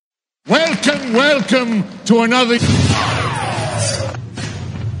Welcome to another...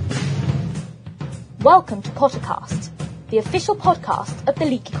 Welcome to Pottercast, the official podcast of the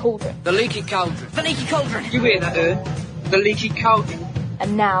Leaky Cauldron. The Leaky Cauldron. The Leaky Cauldron. You hear that, The Leaky Cauldron.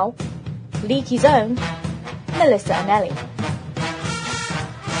 And now, Leaky's own, Melissa and Ellie.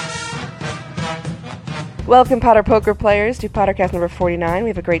 Welcome, Potter Poker players, to Pottercast number 49. We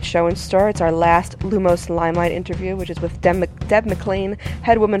have a great show in store. It's our last Lumos Limelight interview, which is with Deb McLean,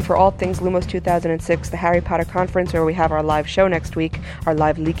 head woman for all things Lumos 2006, the Harry Potter conference, where we have our live show next week, our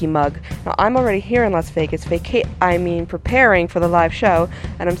live Leaky Mug. Now, I'm already here in Las Vegas, preparing for the live show,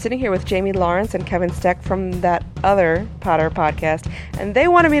 and I'm sitting here with Jamie Lawrence and Kevin Steck from that other Potter podcast, and they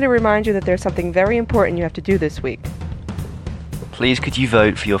wanted me to remind you that there's something very important you have to do this week. Please, could you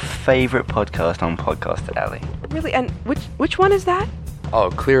vote for your favourite podcast on Podcast Alley? Really? And which one is that? Oh,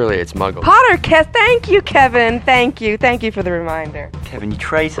 clearly it's Muggle. Pottercast! Thank you, Kevin! Thank you for the reminder. Kevin, you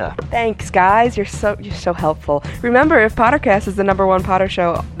traitor. Thanks, guys. You're so helpful. Remember, if Pottercast is the number one Potter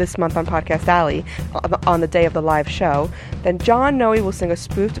show this month on Podcast Alley, on the day of the live show, then John Noe will sing a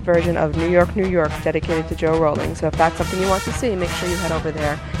spoofed version of New York, New York, dedicated to Joe Rowling. So if that's something you want to see, make sure you head over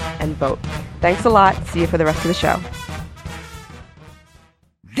there and vote. Thanks a lot. See you for the rest of the show.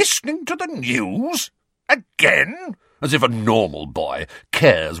 Listening to the news? Again? As if a normal boy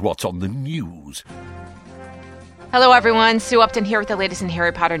cares what's on the news. Hello, everyone. Sue Upton here with the latest in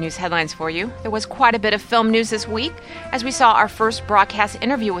Harry Potter news headlines for you. There was quite a bit of film news this week, as we saw our first broadcast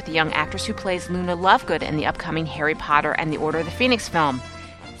interview with the young actress who plays Luna Lovegood in the upcoming Harry Potter and the Order of the Phoenix film.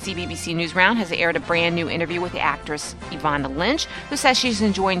 CBBC News Round has aired a brand new interview with the actress Evanna Lynch, who says she's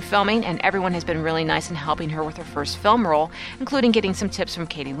enjoying filming and everyone has been really nice in helping her with her first film role, including getting some tips from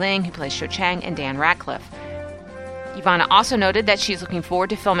Katie Ling, who plays Cho Chang, and Dan Radcliffe. Evanna also noted that she's looking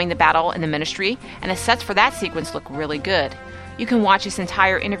forward to filming the battle in the Ministry, and the sets for that sequence look really good. You can watch this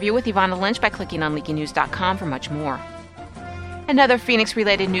entire interview with Evanna Lynch by clicking on leakynews.com for much more. Another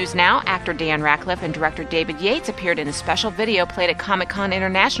Phoenix-related news now, actor Dan Radcliffe and director David Yates appeared in a special video played at Comic-Con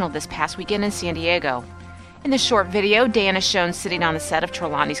International this past weekend in San Diego. In the short video, Dan is shown sitting on the set of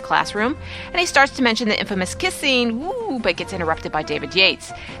Trelawney's classroom, and he starts to mention the infamous kiss scene, but gets interrupted by David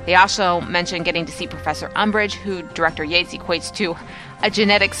Yates. They also mention getting to see Professor Umbridge, who director Yates equates to a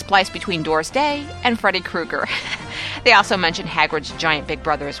genetic splice between Doris Day and Freddy Krueger. They also mention Hagrid's giant big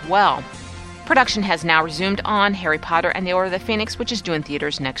brother as well. Production has now resumed on Harry Potter and the Order of the Phoenix, which is due in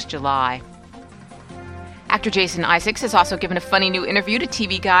theaters next July. Actor Jason Isaacs has also given a funny new interview to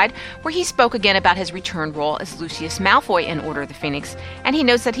TV Guide, where he spoke again about his return role as Lucius Malfoy in Order of the Phoenix, and he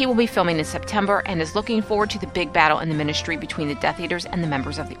notes that he will be filming in September and is looking forward to the big battle in the Ministry between the Death Eaters and the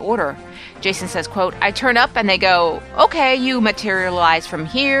members of the Order. Jason says, quote, "I turn up and they go, okay, you materialize from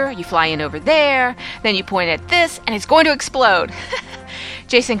here, you fly in over there, then you point at this, and it's going to explode."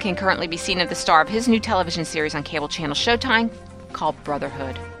 Jason can currently be seen as the star of his new television series on cable channel Showtime called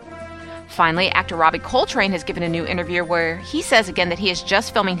Brotherhood. Finally, actor Robbie Coltrane has given a new interview where he says again that he is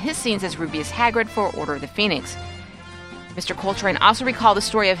just filming his scenes as Rubeus Hagrid for Order of the Phoenix. Mr. Coltrane also recalled the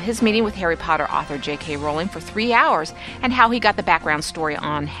story of his meeting with Harry Potter author J.K. Rowling for 3 hours and how he got the background story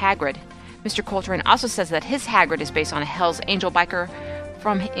on Hagrid. Mr. Coltrane also says that his Hagrid is based on a Hell's Angel biker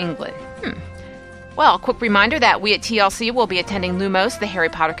from England. Well, quick reminder that we at TLC will be attending Lumos, the Harry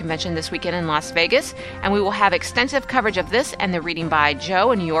Potter convention, this weekend in Las Vegas, and we will have extensive coverage of this and the reading by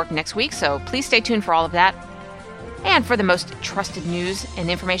Joe in New York next week, so please stay tuned for all of that. And for the most trusted news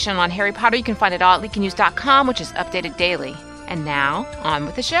and information on Harry Potter, you can find it all at leakynews.com, which is updated daily. And now, on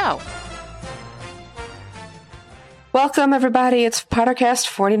with the show. Welcome, everybody. It's Pottercast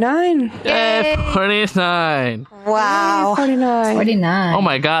 49. Yay! 49. Wow. 49. Oh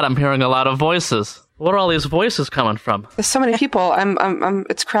my god, I'm hearing a lot of voices. What are all these voices coming from? There's so many people.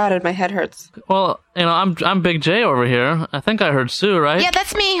 It's crowded. My head hurts. Well, I'm Big J over here. I think I heard Sue, right? Yeah,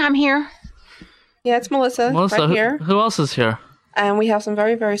 that's me. I'm here. Yeah, it's Melissa right here. Who else is here? And we have some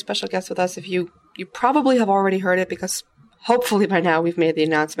very, very special guests with us. If you probably have already heard it, because hopefully by now we've made the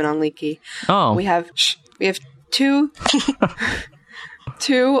announcement on Leaky. Oh. We have two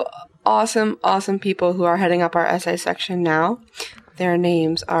awesome people who are heading up our essay section now. Their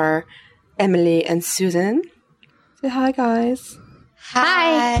names are Emily and Susan. Say hi, guys.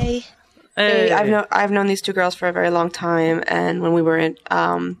 Hi. Hey. I've known these two girls for a very long time, and when we were in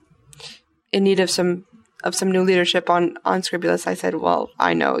need of some new leadership on Scribulus, I said, well,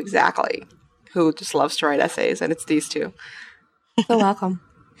 I know exactly who just loves to write essays, and it's these two. So welcome.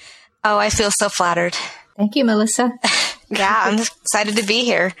 Oh, I feel so flattered. Thank you, Melissa. Yeah, I'm excited to be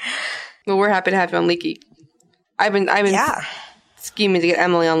here. Well, we're happy to have you on Leaky. I've been scheming to get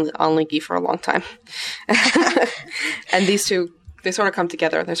Emily on Leaky for a long time. And these two sort of come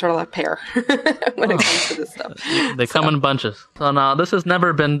together. They're sort of like a pair when it comes to this stuff. They come in bunches. So now, this has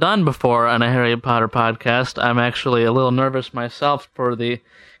never been done before on a Harry Potter podcast. I'm actually a little nervous myself for the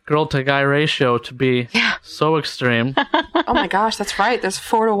girl-to-guy ratio to be so extreme. Oh my gosh, that's right. There's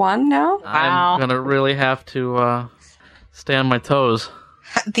 4-1 now? Wow. I'm going to really have to stay on my toes.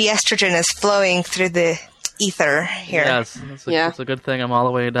 The estrogen is flowing through the ether here. Yes, it's a good thing I'm all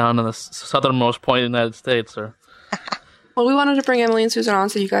the way down to the southernmost point in the United States. Well, we wanted to bring Emily and Susan on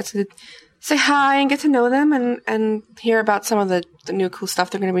so you guys could say hi and get to know them and hear about some of the new cool stuff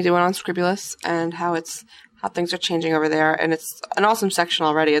they're going to be doing on Scribulous and how things are changing over there. And it's an awesome section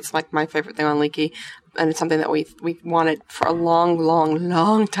already. It's like my favorite thing on Leaky. And it's something that we wanted for a long, long,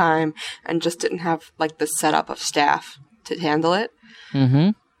 long time and just didn't have like the setup of staff to handle it. Mm-hmm.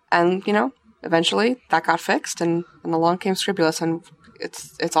 And, eventually that got fixed and along came Scribulous and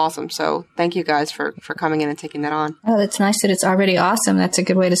it's awesome. So thank you guys for coming in and taking that on. Oh, that's nice that it's already awesome. That's a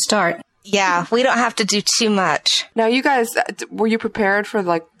good way to start. Yeah, we don't have to do too much. Now, you guys, were you prepared for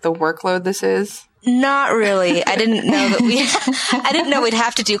like the workload this is? Not really. I didn't know that I didn't know we'd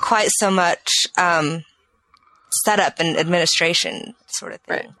have to do quite so much setup and administration sort of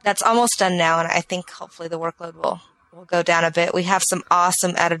thing. Right. That's almost done now, and I think hopefully the workload will go down a bit. We have some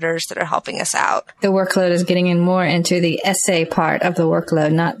awesome editors that are helping us out. The workload is getting in more into the essay part of the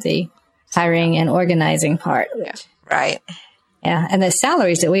workload, not the hiring and organizing part. Yeah. Right. Yeah, and the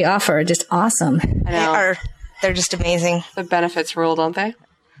salaries that we offer are just awesome. I know. They're just amazing. The benefits rule, don't they?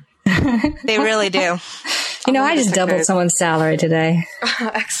 They really do. I just doubled someone's salary today.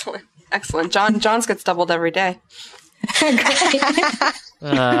 Excellent. Excellent. John's gets doubled every day. It's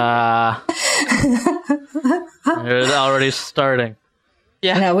already starting.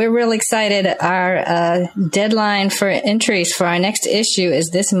 Yeah. No, we're really excited. Our deadline for entries for our next issue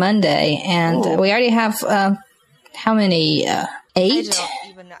is this Monday, and we already have how many? 8? I don't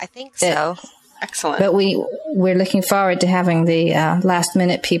even know. I think so. Excellent. But we're looking forward to having the last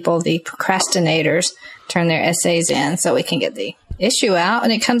minute people, the procrastinators, turn their essays in so we can get the issue out,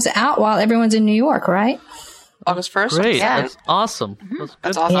 and it comes out while everyone's in New York, right? August 1st? Great. Yeah. That's awesome.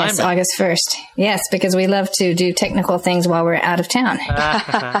 That's awesome. Yes, August 1st. Yes, because we love to do technical things while we're out of town.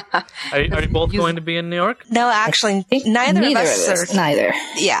 Are you both going to be in New York? No, actually, neither of us are. Neither.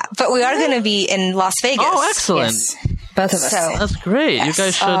 Yeah, but we are going to be in Las Vegas. Oh, excellent. Yes, both of us. So, That's great. Yes. You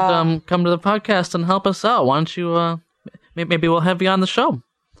guys should come to the podcast and help us out. Why don't you, maybe we'll have you on the show.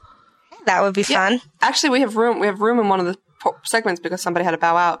 that would be fun. Actually, we have room in one of the segments because somebody had to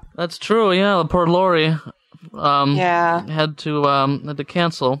bow out. That's true, yeah. Poor Lori Yeah. had to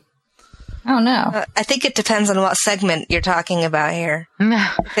cancel. Oh, no. I think it depends on what segment you're talking about here.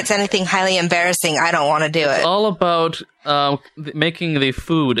 If it's anything highly embarrassing, I don't want to do it. All about making the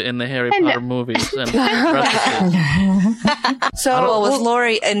food in the Harry Potter movies and recipes. So, was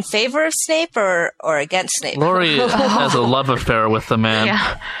Lori in favor of Snape or against Snape? Lori has a love affair with the man.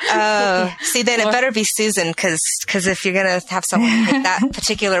 Yeah. See, then it better be Susan, because if you're going to have someone take that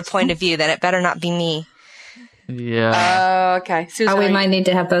particular point of view, then it better not be me. Yeah. Okay. Susan, We might need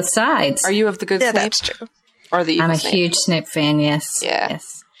to have both sides. Are you of the good Yeah, Snape? that's true. Or the evil I'm a Snape? huge Snape fan, yes. Yeah.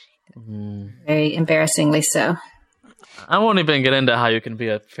 Yes. Very embarrassingly so. I won't even get into how you can be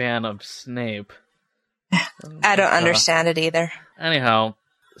a fan of Snape. I don't understand it either. Anyhow,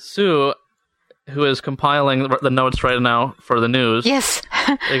 Sue, who is compiling the notes right now for the news, Yes.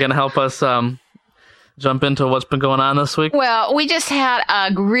 you're going to help us jump into what's been going on this week? Well, we just had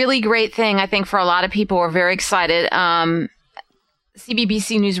a really great thing, I think, for a lot of people. We're very excited.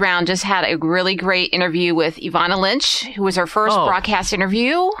 CBBC News Round just had a really great interview with Ivana Lynch, who was her first broadcast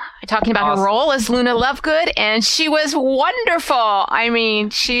interview, talking about her role as Luna Lovegood, and she was wonderful. I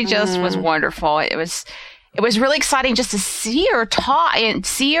mean, she just was wonderful. It was really exciting just to see her talk and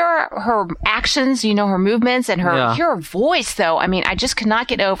see her actions, her movements, and hear her voice. Though, I mean, I just could not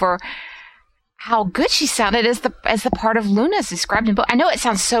get over how good she sounded as the part of Luna is described in book. I know it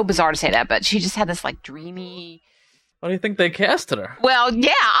sounds so bizarre to say that, but she just had this like dreamy. Why do you think they casted her? Well,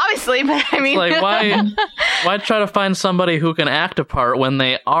 yeah, obviously, but I mean, like why try to find somebody who can act a part when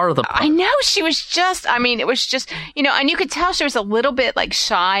they are the part? I know she was just. I mean, it was just and you could tell she was a little bit like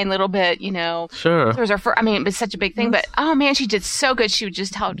shy, and a little bit, Sure. It was her first, I mean, it was such a big thing, but oh man, she did so good. She would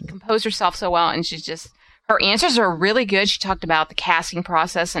just compose herself so well, and she's just. Her answers are really good. She talked about the casting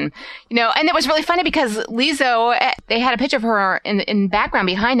process and it was really funny because Lizzo, they had a picture of her in background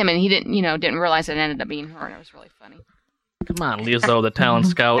behind him and he didn't realize it ended up being her, and it was really funny. Come on, Lizzo, the talent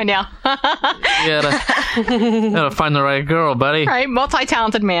scout. I know. You gotta find the right girl, buddy. Right,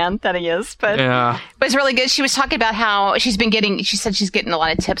 multi-talented man that he is. But it's really good. She was talking about how she said she's getting a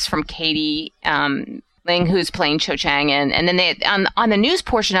lot of tips from Katie, Ling, who's playing Cho Chang, and then they on the news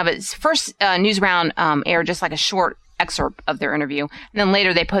portion of it, first news round aired just like a short excerpt of their interview, and then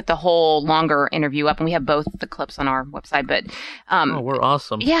later they put the whole longer interview up, and we have both the clips on our website. But we're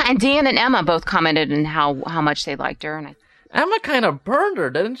awesome. Yeah, and Dan and Emma both commented on how much they liked her, and Emma kind of burned her,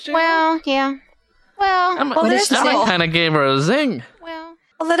 didn't she? Well, yeah. Well, Emma kind of gave her a zing. Well,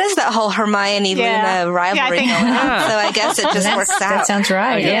 that is that whole Hermione-Luna rivalry going on, so I guess it just works out. That sounds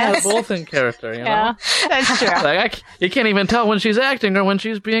right, yeah. The Bolton character, you know? Yeah, that's true. Like, you can't even tell when she's acting or when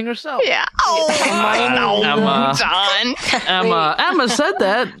she's being herself. Yeah. Oh, Emma. John. Emma said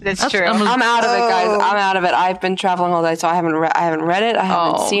that. That's true. I'm out of it, guys. I'm out of it. I've been traveling all day, so I haven't read it. I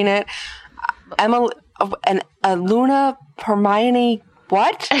haven't seen it. Emma and Luna, Hermione...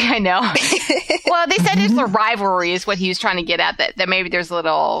 What? I know. Well, they said it's a rivalry is what he was trying to get at, that maybe there's a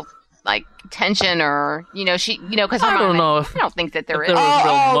little, like, tension or, because I don't know I don't think that there is. Real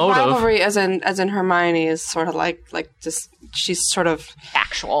motive. Rivalry as in Hermione is sort of like just, she's sort of...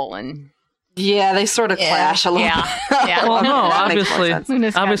 Factual and... Yeah, they sort of clash a little bit. Yeah. Well, no,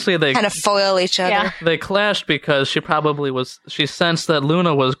 obviously they... kind of foil each other. Yeah. They clashed because she sensed that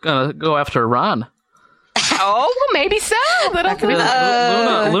Luna was going to go after Ron. Oh, well, maybe so.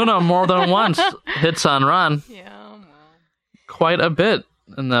 Luna more than once hits on Ron. Yeah, well. Quite a bit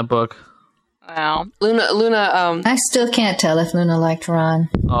in that book. Well, Luna. I still can't tell if Luna liked Ron.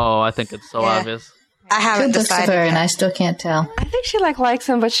 Oh, I think it's so obvious. I haven't decided. Of her, and I still can't tell. I think she likes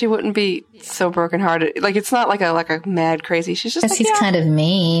him, but she wouldn't be so brokenhearted. Like, it's not like a mad crazy. She's just because he's kind of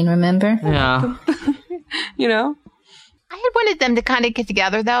mean. Remember? Yeah. I had wanted them to kind of get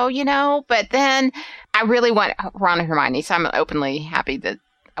together, though, but then I really want Ron and Hermione, so I'm openly happy that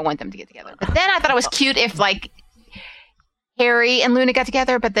I want them to get together. But then I thought it was cute if, like, Harry and Luna got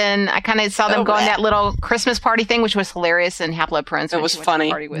together, but then I kind of saw them go on that little Christmas party thing, which was hilarious, and Half-Blood Prince. It was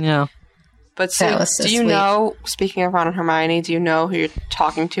funny. Yeah. But so do you know, speaking of Ron and Hermione, do you know who you're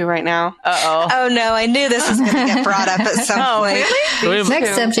talking to right now? Uh-oh. Oh, no, I knew this was going to get brought up at some point. Really?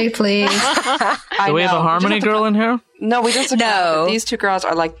 Next subject, please. Do we have a Harmony girl in here? No, we just No. These two girls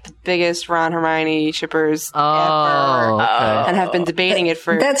are like the biggest Ron Hermione shippers ever, and have been debating it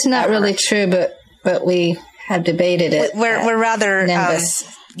for. That's not really true, but we have debated it. We're rather Nimbus.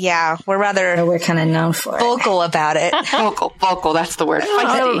 we're rather we're kind of known for it. vocal about it. Vocal. That's the word.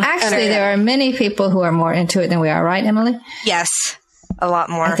 Actually, there are many people who are more into it than we are, right, Emily? Yes, a lot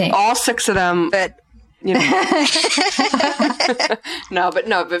more. I think. All six of them, But but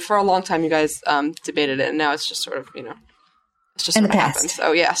for a long time you guys debated it, and now it's just sort of it's just in sort the of past. happens.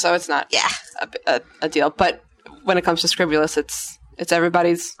 So yeah, so it's not a deal. But when it comes to Scribulous, it's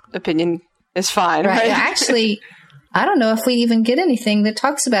everybody's opinion is fine, right? Actually, I don't know if we even get anything that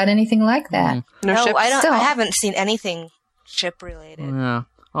talks about anything like that. no, ships? I don't. Still. I haven't seen anything ship related. Yeah.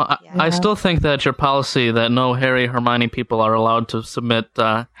 Well, I still think that your policy that no Harry Hermione people are allowed to submit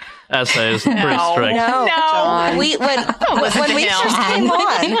essays is pretty strict. No. John. when we first came on,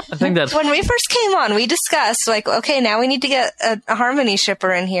 I think that's when we first came on, we discussed like, okay, now we need to get a Harmony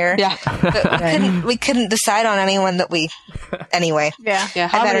shipper in here. Yeah. But we couldn't decide on anyone that we. Anyway. Yeah.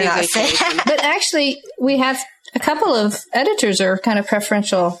 I better not say that. But actually, we have a couple of editors are kind of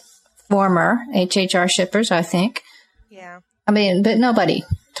preferential former HHR shippers, I think. Yeah. I mean, but nobody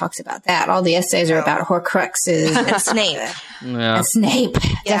talks about that. All the essays are about Horcruxes And Snape. and Snape.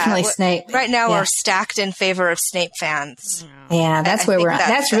 Definitely Snape. Right now, we're stacked in favor of Snape fans. Yeah, that's where think we're.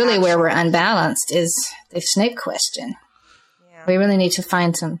 That's the really where actual- we're unbalanced. Is the Snape question? Yeah. We really need to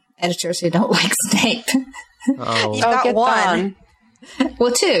find some editors who don't like Snape. You've got get one.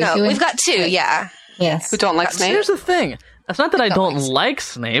 Well, two. No, You we've got two. Yeah. yes. Who don't like Snape? Here's the thing. It's not that I don't like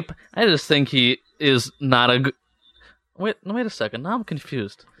Snape. I just think he is not a good... Wait a second. Now I'm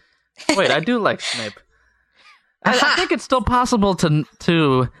confused. Wait, I do like Snape. I think it's still possible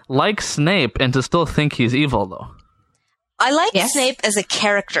to like Snape and to still think he's evil, though. I like Yes. Snape as a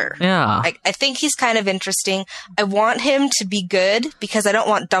character. Yeah. I think he's kind of interesting. I want him to be good because I don't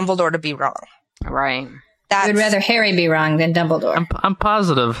want Dumbledore to be wrong. Right. I would rather Harry be wrong than Dumbledore. I'm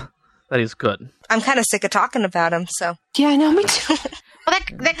positive that he's good. I'm kind of sick of talking about him, so. Yeah, I know, me too. Well,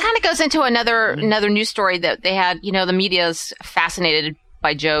 that kind of goes into another news story that they had. The media's fascinated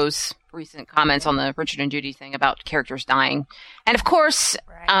by Joe's recent comments on the Richard and Judy thing about characters dying. And of course,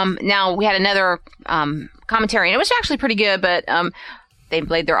 now we had another commentary, and it was actually pretty good, but they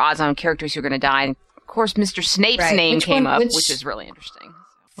laid their odds on characters who are going to die. And of course, Mr. Snape's name came up, which is really interesting.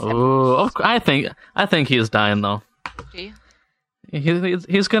 Oh, I think he is dying though. Gee.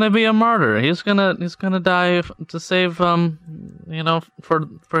 He's gonna be a martyr. He's gonna die to save for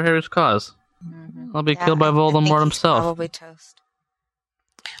Harry's cause. He'll be killed by Voldemort himself. Probably toast.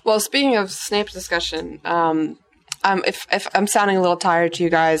 Well, speaking of Snape's discussion, if I'm sounding a little tired to you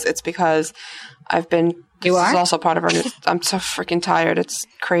guys, it's because I've been. You are? This is also part of our news. I'm so freaking tired. It's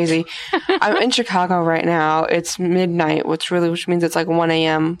crazy. I'm in Chicago right now. It's midnight, which means it's like 1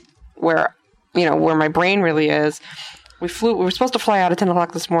 a.m. where my brain really is. We were supposed to fly out at 10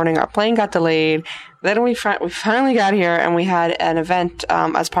 o'clock this morning. Our plane got delayed. Then we finally got here, and we had an event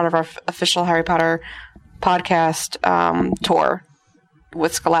as part of our official Harry Potter podcast tour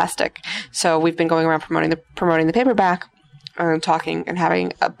with Scholastic. So we've been going around promoting the paperback, talking and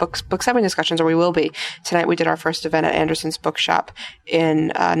having book signing discussions, or we will be. Tonight we did our first event at Anderson's Bookshop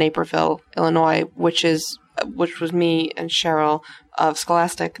in Naperville, Illinois, which was me and Cheryl of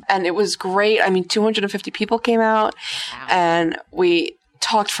Scholastic. And it was great. I mean, 250 people came out, and we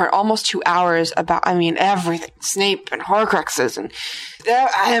talked for almost 2 hours about, everything. Snape and Horcruxes and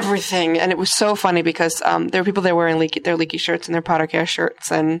everything. And it was so funny because there were people there wearing their Leaky shirts and their Pottercast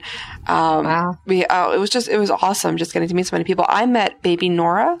shirts. And wow. It was awesome just getting to meet so many people. I met Baby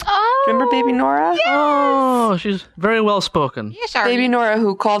Nora. Oh, remember Baby Nora? Yes. Oh, she's very well spoken. Yes, Baby Nora,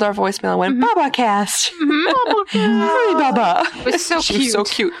 who called our voicemail and went, Baba-cast. Hurry, Baba. It was so she cute. was so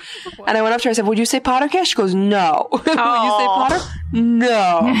cute. And I went up to her and I said, would you say Pottercast? She goes, no. Will you say Potter?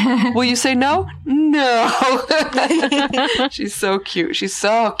 No. Will you say no? No. She's so cute. She's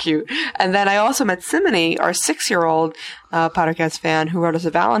so cute. And then I also met Simone, our 6-year-old Pottercast fan, who wrote us a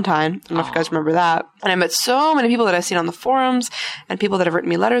Valentine. I don't know if you guys remember that. And I met so many people that I've seen on the forums and people that have written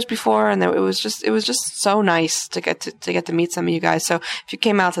me letters before. And it was just so nice to get to meet some of you guys. So if you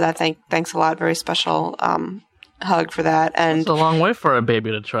came out to that, thanks a lot. Very special hug for that. And it's a long way for a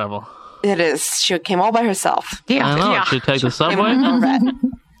baby to travel. It is. She came all by herself. Yeah, I know. She take the subway.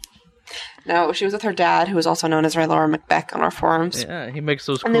 No, she was with her dad, who was also known as Ray Laura McBeck on our forums. Yeah, he makes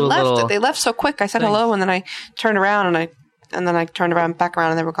those. And cool they left so quick. I said hello, and then I turned around, and then I turned back around,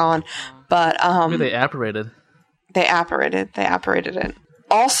 and they were gone. But maybe they apparated. They apparated it.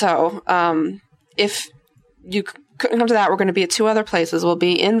 Also, if you couldn't come to that, we're going to be at 2 other places. We'll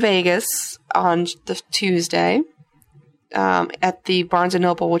be in Vegas on the Tuesday. At the Barnes &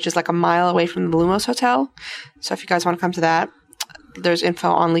 Noble, which is like a mile away from the Lumos Hotel. So if you guys want to come to that, there's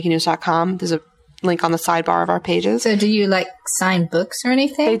info on leakynews.com. There's a link on the sidebar of our pages. So do you sign books or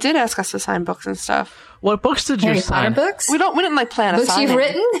anything? They did ask us to sign books and stuff. What books did you sign? Harry Potter books? We didn't plan a books signing. You've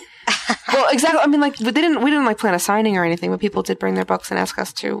written? Well, exactly. We didn't plan a signing or anything, but people did bring their books and ask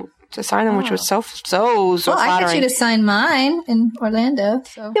us to sign them, which was so flattering. I got you to sign mine in Orlando.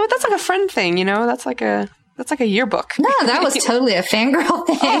 So. Yeah, but that's like a friend thing, That's like a yearbook. No, that was totally a fangirl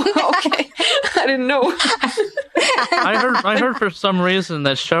thing. Oh, okay. I didn't know. I heard for some reason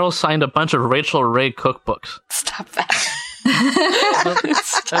that Cheryl signed a bunch of Rachel Ray cookbooks. Stop that.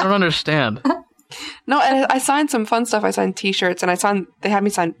 I don't understand. No, and I signed some fun stuff. I signed T-shirts, and they had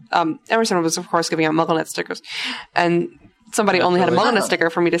me sign. Emerson was, of course, giving out MuggleNet stickers, and somebody only had a MuggleNet sticker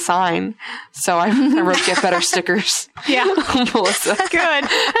for me to sign, so I wrote "Get Better" stickers. Yeah, Melissa. Good.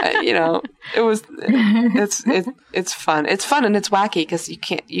 It's fun. It's fun and it's wacky because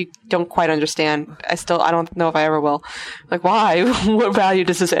you don't quite understand. I don't know if I ever will. Like, why? What value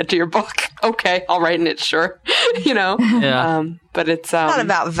does this add to your book? Okay, I'll write in it. Sure, Yeah. But it's not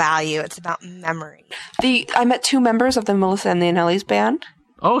about value. It's about memory. I met 2 members of the Melissa and the Annelies band.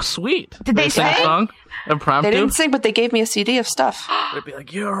 Oh, sweet. Did they sing a song? Impromptu? They didn't sing, but they gave me a CD of stuff. They'd be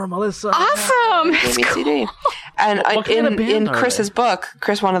like, "You're Melissa." Awesome. They gave me a CD. And in Chris's book,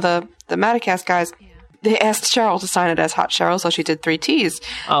 Chris, one of the Matacast guys, they asked Cheryl to sign it as Hot Cheryl, so she did 3 T's.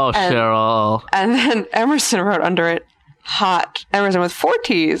 Oh, Cheryl. And then Emerson wrote under it, Hot Emerson with 4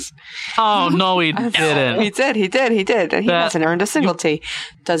 T's. Oh, no, he didn't. He did. And he hasn't earned a single T.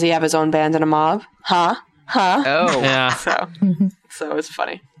 Does he have his own band and a mob? Huh? Oh. Yeah. So it's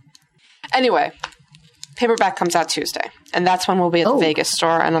funny. Anyway, paperback comes out Tuesday, and that's when we'll be at the Vegas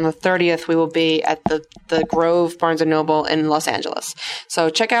store. And on the 30th, we will be at the Grove Barnes & Noble in Los Angeles. So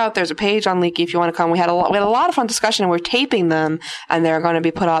check out. There's a page on Leaky if you want to come. We had a lot of fun discussion, and we're taping them, and they're going to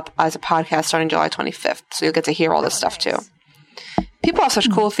be put up as a podcast starting July 25th. So you'll get to hear all this stuff too. People have such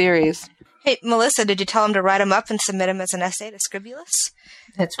cool theories. Hey, Melissa, did you tell them to write them up and submit them as an essay to Scribulus?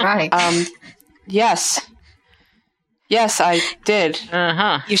 That's right. Yes, I did.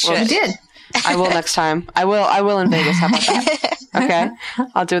 You should. You did. I will next time. I will in Vegas. How about that? Okay?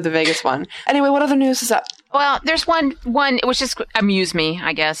 I'll do the Vegas one. Anyway, what other news is up? Well, there's one which just amused me,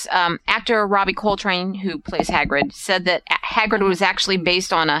 I guess. Actor Robbie Coltrane, who plays Hagrid, said that Hagrid was actually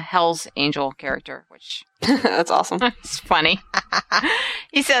based on a Hell's Angel character, which... That's awesome. It's funny.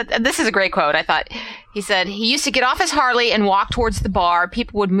 He said, this is a great quote, I thought. He said he used to get off his Harley and walk towards the bar.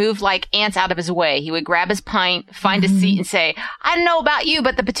 People would move like ants out of his way. He would grab his pint, find a seat, and say, I don't know about you,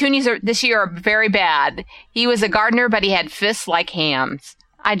 but the petunias this year are very bad. He was a gardener, but he had fists like hams.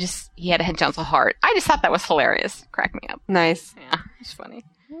 He had a gentle heart. I just thought that was hilarious. Cracked me up. Nice. Yeah, it's funny.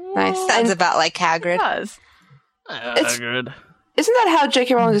 Nice. Sounds about like Hagrid. It does. Hagrid. Isn't that how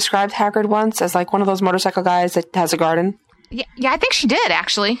J.K. Rowling described Hagrid once, as like one of those motorcycle guys that has a garden? Yeah, I think she did,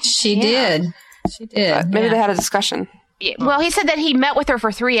 actually. She did. She did. Maybe they had a discussion. Yeah, well, he said that he met with her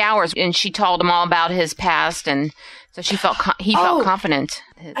for 3 hours, and she told him all about his past, and so he felt confident.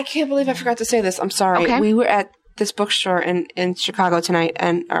 I can't believe I forgot to say this. I'm sorry. Okay. We were at this bookstore in Chicago tonight,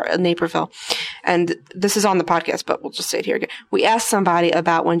 or in Naperville, and this is on the podcast, but we'll just say it here again. We asked somebody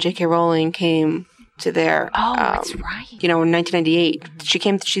about when J.K. Rowling came to there. Oh, that's right. In 1998.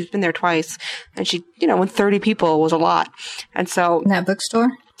 She's been there twice, and when 30 people was a lot. And so. In that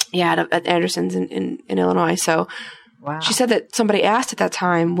bookstore? Yeah, at Anderson's in Illinois. So. Wow. She said that somebody asked at that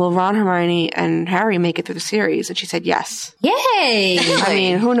time, will Ron, Hermione, and Harry make it through the series? And she said yes. Yay! I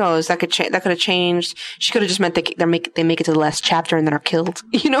mean, who knows? That could have changed. She could have just meant they make it to the last chapter and then are killed.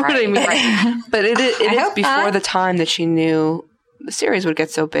 You know what I mean? Right. But it is before the time that she knew the series would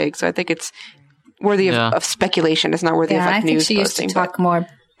get so big. So I think it's worthy of speculation. It's not worthy of like news posting. I think she used to talk more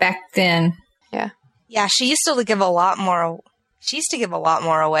back then. Yeah. Yeah, she used to give a lot more. She used to give a lot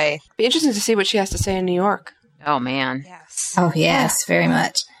more away. Be interesting to see what she has to say in New York. Oh, man. Yes. Oh, yes, very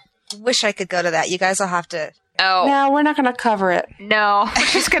much. Wish I could go to that. You guys will have to. Oh. No, we're not going to cover it. No.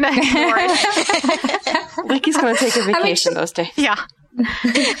 She's going to ignore it. Wiki's going to take a vacation those days. Yeah.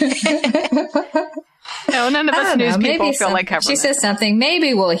 No, none of us news people feel like covering She says something.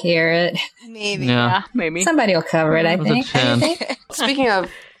 Maybe we'll hear it. Maybe. Yeah, maybe. Somebody will cover it, I think. Speaking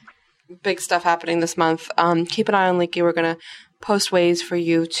of big stuff happening this month, keep an eye on Leaky. We're going to post ways for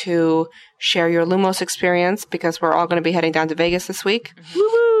you to share your Lumos experience because we're all going to be heading down to Vegas this week.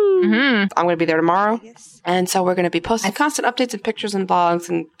 Mm-hmm. I'm going to be there tomorrow. Yes. And so we're going to be posting constant updates and pictures and blogs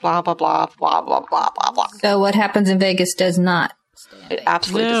and blah, blah, blah, blah, blah, blah, blah, blah. So what happens in Vegas does not. It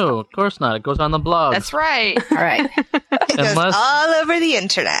absolutely does not. No, of course not. It goes on the blog. That's right. All right. It goes all over the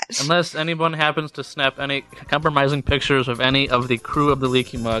internet. Unless anyone happens to snap any compromising pictures of any of the crew of the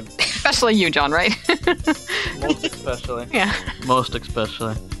Leaky Mug. Especially you, John, right? Most especially. Yeah. Most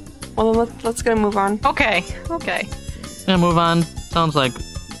especially. Well, then let's get a move on. Okay. Yeah, move on. Sounds like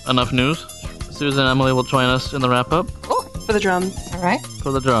enough news. Susan and Emily will join us in the wrap-up. Cool. For the drums. All right.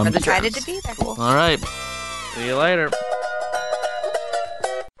 For the drums. Excited to be there. Cool. All right. See you later.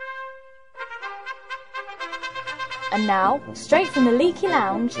 And now, straight from the Leaky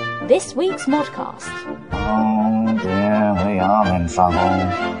Lounge, this week's Modcast. Oh dear, we are in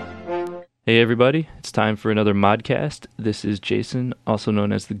trouble. Hey everybody, it's time for another Modcast. This is Jason, also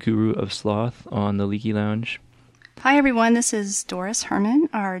known as the Guru of Sloth on the Leaky Lounge. Hi everyone, this is Doris Herman,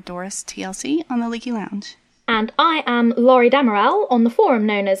 our Doris TLC on the Leaky Lounge. And I am Laurie Damerel on the forum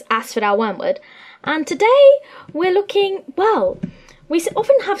known as Asphodel Wormwood. And today we're looking, we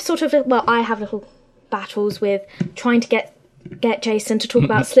often have I have little battles with trying to get Jason to talk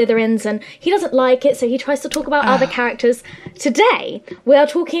about Slytherins, and he doesn't like it, so he tries to talk about other characters. Today, we are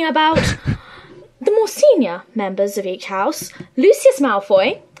talking about the more senior members of each house, Lucius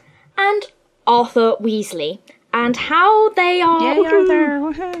Malfoy and Arthur Weasley, and how they are... Yay,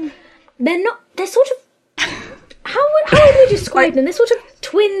 Arthur! They're sort of... How would we describe them? They're sort of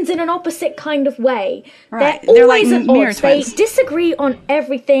twins in an opposite kind of way. Right. They're like always at mirror odds. twins. They disagree on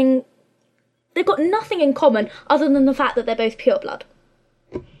everything. They've got nothing in common other than the fact that they're both pureblood.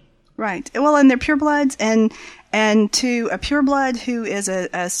 Right. Well, and they're purebloods, and to a pureblood who is a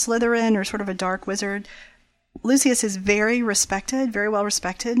Slytherin or sort of a dark wizard, Lucius is very respected, very well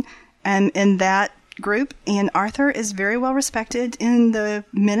respected, in that group, and Arthur is very well respected in the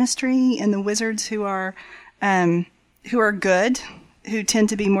Ministry and the wizards who are good, who tend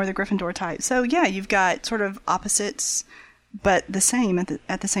to be more the Gryffindor type. So yeah, you've got sort of opposites, but the same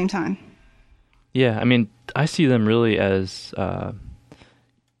at the same time. Yeah, I mean, I see them really as, I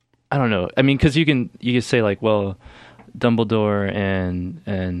don't know. I mean, because you can say like, well, Dumbledore and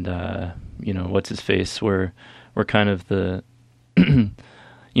what's his face were kind of the,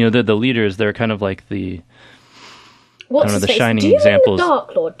 they're the leaders. They're kind of like the, the shining examples. Do you mean the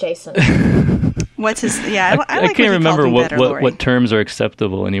Dark Lord, Jason? What's his? Yeah, I can't remember what terms are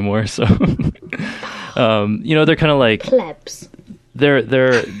acceptable anymore. So, they're kind of like plebs.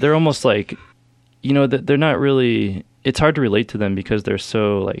 They're almost like. They're not really... It's hard to relate to them because they're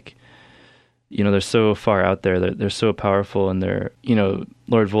so, like... they're so far out there. They're so powerful, and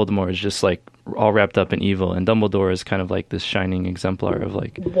Lord Voldemort is just like all wrapped up in evil, and Dumbledore is kind of like this shining exemplar of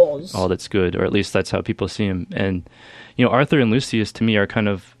like all that's good, or at least that's how people see him. And Arthur and Lucius to me are kind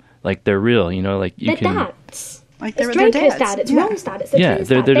of like they're real. Like they're dads. Like it's Draco's dad. It's Ron's dad. It's the twins'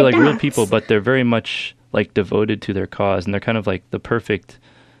 they're dad. They're like dads. real people, but they're very much like devoted to their cause, and they're kind of like the perfect.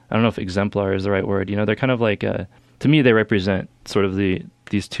 I don't know if exemplar is the right word. They're kind of like to me they represent sort of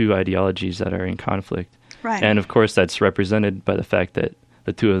these two ideologies that are in conflict. Right. And of course that's represented by the fact that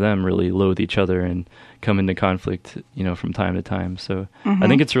the two of them really loathe each other and come into conflict, from time to time. So I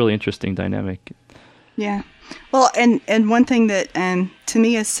think it's a really interesting dynamic. Yeah. Well, and one thing that to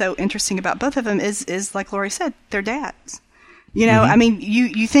me is so interesting about both of them is like Laurie said, they're dads. I mean,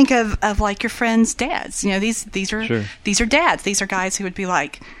 you think of like your friends' dads. These are dads. These are guys who would be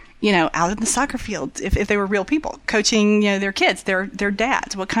like, out in the soccer field if they were real people coaching, their kids. They're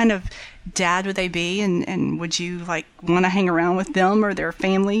dads. What kind of dad would they be? And would you like want to hang around with them or their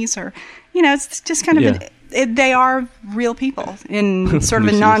families? Or it's just kind of they are real people in sort of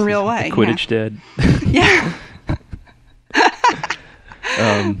a non-real way. Quidditch dad. Yeah.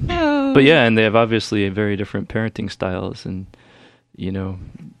 But yeah, and they have obviously very different parenting styles, and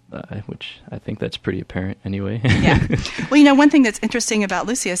which I think that's pretty apparent anyway. Yeah. Well, one thing that's interesting about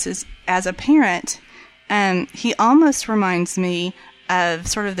Lucius is, as a parent, he almost reminds me of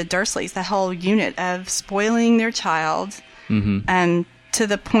sort of the Dursleys, the whole unit of spoiling their child, to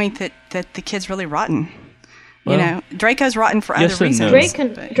the point that the kid's really rotten. Well, Draco's rotten for other reasons.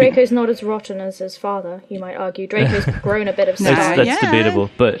 No. Draco's not as rotten as his father, you might argue. Draco's grown a bit of style. That's debatable,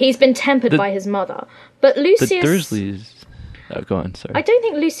 but he's been tempered by his mother. But Lucius... The Dursleys... Oh, go on, sorry. I don't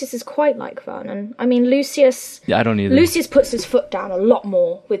think Lucius is quite like Vernon. I mean, Lucius... Yeah, I don't either. Lucius puts his foot down a lot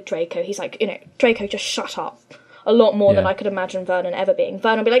more with Draco. He's like, Draco, just shut up. A lot more than I could imagine Vernon ever being.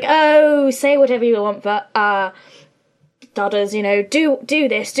 Vernon would be like, oh, say whatever you want, Dudders, do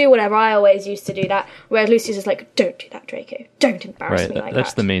this, do whatever. I always used to do that. Whereas Lucius is like, don't do that, Draco. Don't embarrass me like that.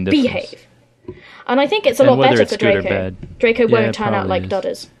 That's the main difference. Behave. And I think it's a lot better for Draco. Draco won't turn out like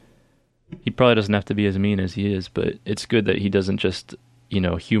Dudders. He probably doesn't have to be as mean as he is, but it's good that he doesn't just,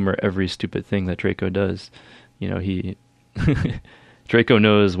 humor every stupid thing that Draco does. He... Draco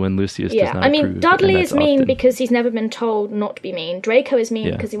knows when Lucius does not approve. Dudley is mean because he's never been told not to be mean. Draco is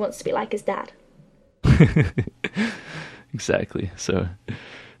mean because he wants to be like his dad. Exactly. So,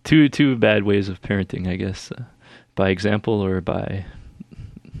 two bad ways of parenting, I guess, by example or by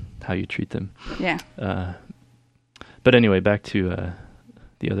how you treat them. Yeah. But anyway, back to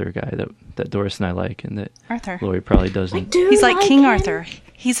the other guy that Doris and I like, and that Arthur. Laurie probably doesn't. He's like King Arthur.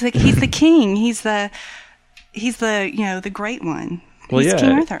 He's the king. He's the the great one. Well, he's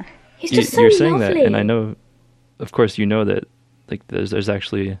King Arthur. He's just so you're saying lovely. that, and I know, of course, that like there's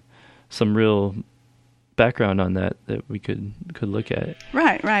actually some real background on that we could look at.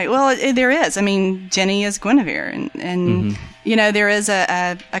 Right. Well, there is. I mean, Jenny is Guinevere, and there is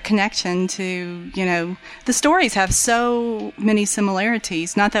a connection to, the stories have so many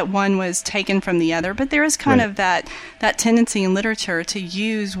similarities. Not that one was taken from the other, but there is kind of that tendency in literature to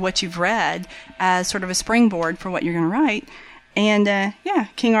use what you've read as sort of a springboard for what you're going to write. And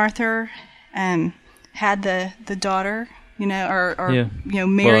King Arthur had the daughter. Married.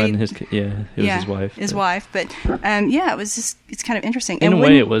 Well, and it was his wife. His wife, but it was just, it's kind of interesting. In a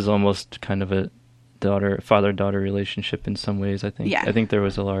way, it was almost kind of a father-daughter relationship in some ways, I think. Yeah. I think there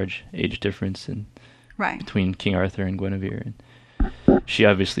was a large age difference between King Arthur and Guinevere, and she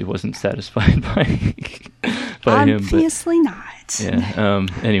obviously wasn't satisfied by him. Obviously not. Yeah.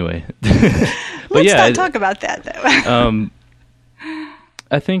 Anyway. Let's not talk about that, though.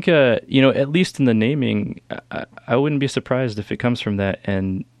 I think, at least in the naming, I wouldn't be surprised if it comes from that.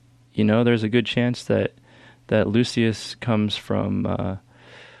 And, there's a good chance that Lucius comes from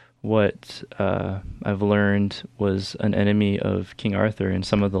what I've learned was an enemy of King Arthur in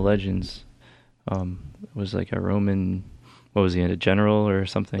some of the legends. It was like a Roman, what was he, a general or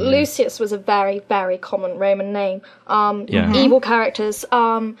something? Lucius was a very, very common Roman name. Evil characters.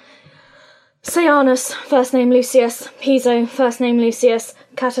 Sejanus, first name Lucius. Piso, first name Lucius.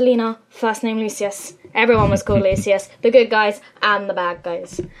 Catalina, first name Lucius. Everyone was called Lucius. The good guys and the bad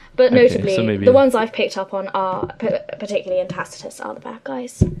guys. But notably, the ones I've picked up on are, particularly in Tacitus, are the bad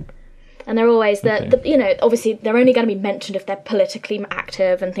guys. And they're always, obviously they're only going to be mentioned if they're politically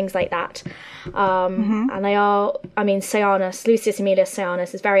active and things like that. And they are, Sejanus, Lucius Aemilius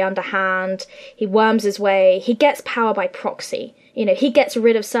Sejanus is very underhand. He worms his way. He gets power by proxy. He gets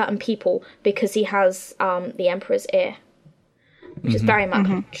rid of certain people because he has the Emperor's ear, which is very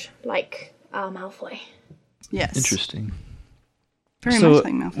much like Malfoy. Yes. Interesting. Very so much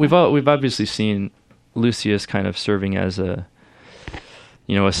like Malfoy. we've obviously seen Lucius kind of serving as a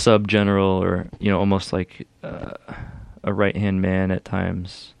sub general, or almost like a right hand man at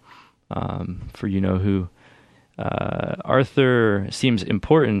times for who. Arthur seems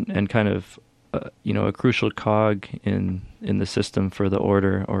important and kind of a crucial cog in the system for the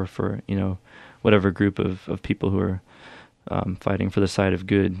Order, or for whatever group of people who are fighting for the side of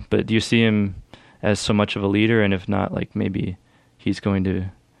good. But do you see him as so much of a leader? And if not, like maybe he's going to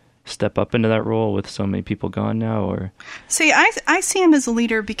step up into that role with so many people gone now? Or see, I see him as a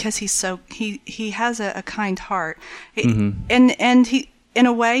leader because he has a kind heart, and he, in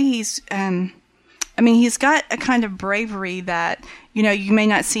a way, he's he's got a kind of bravery that you may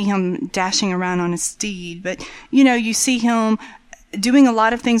not see him dashing around on a steed, but you see him doing a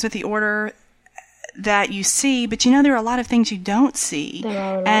lot of things with the Order that you see, but there are a lot of things you don't see. There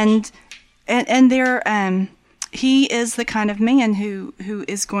are a lot. And there he is the kind of man who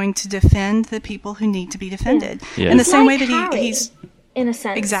is going to defend the people who need to be defended. Yeah. In the same way that Harry, he's in a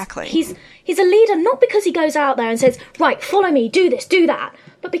sense. Exactly. He's a leader not because he goes out there and says, right, follow me, do this, do that,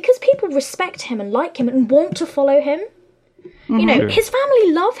 but because people respect him and like him and want to follow him. Sure. His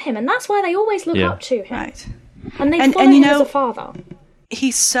family love him, and that's why they always look up to him. Right. And they follow him as a father.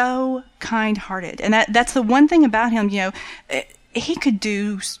 He's so kind-hearted, and that's the one thing about him. He could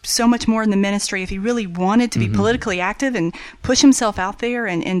do so much more in the ministry if he really wanted to be politically active and push himself out there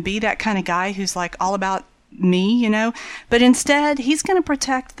and be that kind of guy who's like all about me, But instead, he's going to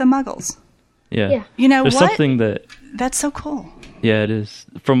protect the Muggles. Yeah. There's what? Something that's so cool. Yeah, it is.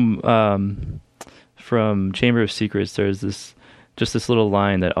 From Chamber of Secrets, there's this little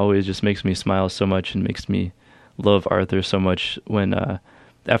line that always just makes me smile so much and makes me love Arthur so much when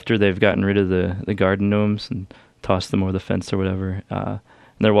after they've gotten rid of the garden gnomes and tossed them over the fence or whatever, and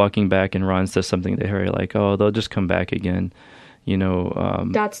they're walking back, and Ron says something to Harry like, "Oh, they'll just come back again."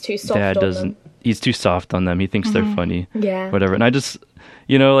 Dad's too soft Dad on doesn't. them. He's too soft on them. He thinks they're funny. Yeah. Whatever. And I just,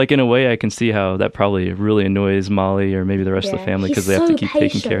 like in a way, I can see how that probably really annoys Molly or maybe the rest of the family because they have to keep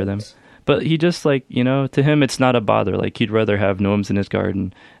taking care of them. But he just to him, it's not a bother. Like he'd rather have gnomes in his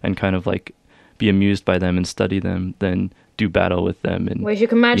garden and kind of like be amused by them and study them than do battle with them. And whereas you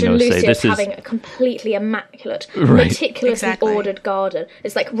can imagine Lucius having a completely immaculate, meticulously ordered garden.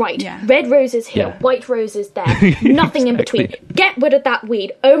 It's like, red roses here, white roses there, nothing in between. Get rid of that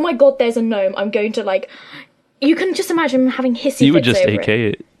weed. Oh my god, there's a gnome. I'm going to you can just imagine him having hissy fits over it. He would just AK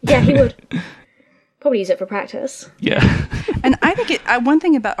it. Yeah, he would. Probably use it for practice. Yeah. And I think one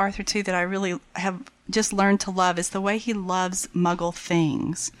thing about Arthur, too, that I really have just learned to love is the way he loves Muggle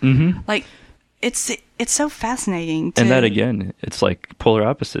things. Mm-hmm. Like, it's so fascinating. And that, again, it's like polar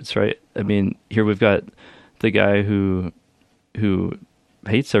opposites, right? I mean, here we've got the guy who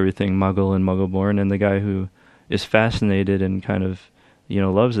hates everything Muggle and Muggleborn, and the guy who is fascinated and kind of,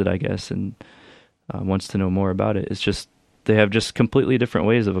 loves it, I guess, and wants to know more about it. It's just, they have just completely different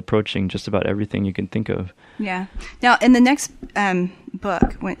ways of approaching just about everything you can think of. Yeah. Now, in the next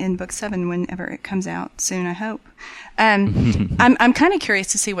book, in book 7, whenever it comes out soon, I hope, I'm kind of curious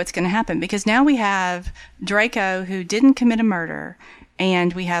to see what's going to happen, because now we have Draco, who didn't commit a murder,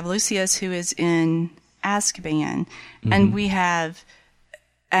 and we have Lucius, who is in Azkaban, and we have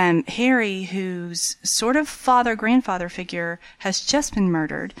Harry, whose sort of father-grandfather figure has just been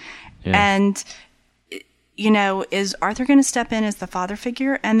murdered, and is Arthur going to step in as the father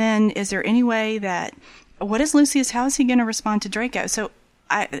figure? And then is there any way what is Lucius, how is he going to respond to Draco? So,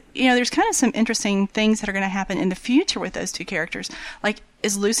 there's kind of some interesting things that are going to happen in the future with those two characters. Like,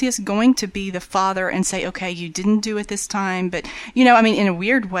 is Lucius going to be the father and say, okay, you didn't do it this time, but, in a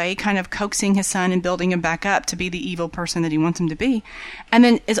weird way, kind of coaxing his son and building him back up to be the evil person that he wants him to be? And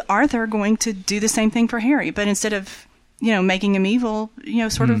then is Arthur going to do the same thing for Harry, but instead of, making him evil,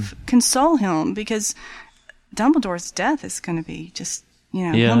 sort of console him? Because Dumbledore's death is going to be just,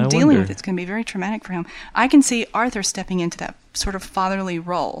 him dealing with it's going to be very traumatic for him. I can see Arthur stepping into that sort of fatherly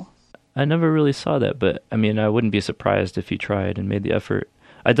role. I never really saw that, but I wouldn't be surprised if he tried and made the effort.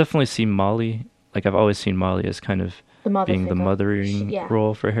 I definitely see Molly, I've always seen Molly as kind of being the mothering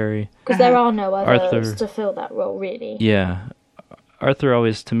role for Harry. Because there are no others to fill that role, really. Yeah. Arthur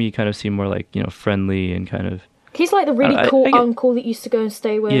always, to me, kind of seemed more like, friendly and kind of... He's like the really cool uncle that used to go and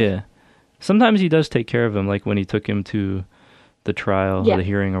stay with. Yeah. Sometimes he does take care of him, like when he took him to the trial or the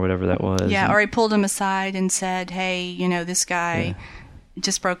hearing or whatever that was. Yeah, or he pulled him aside and said, hey, this guy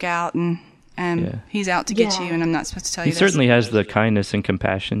just broke out and he's out to get you, and I'm not supposed to tell you this. He certainly has the kindness and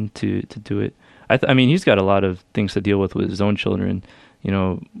compassion to do it. He's got a lot of things to deal with his own children.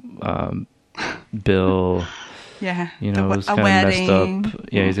 Bill, was kind of messed up.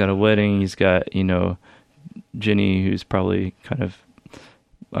 Yeah, he's got a wedding. He's got, Ginny, who's probably kind of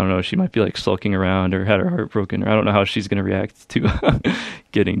I don't know, she might be like sulking around or had her heart broken, or I don't know how she's going to react to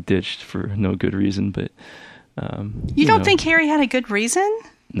getting ditched for no good reason. But you don't think Harry had a good reason?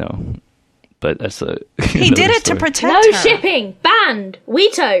 No, but that's he did it to protect her. No shipping, banned,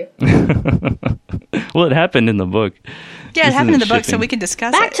 veto. Well, it happened in the book. Yeah, it happened in the book, so we can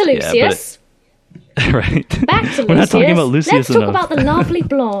discuss Back to Lucius. Yeah, right. Back to Lucius. We're not talking about Lucius Let's talk enough. about the lovely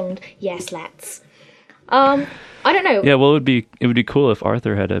blonde. Yes, let's. I don't know. Yeah, well, it would be cool if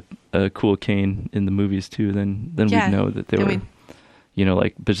Arthur had a cool cane in the movies too. Then we'd know that they were,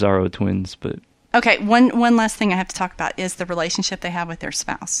 like Bizarro twins. But okay, one last thing I have to talk about is the relationship they have with their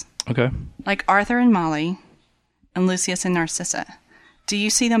spouse. Okay. Like Arthur and Molly, and Lucius and Narcissa. Do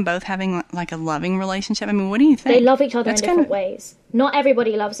you see them both having like a loving relationship? I mean, what do you think? They love each other in different ways. Not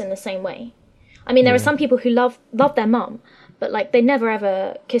everybody loves in the same way. I mean, there are some people who love their mum, but like they never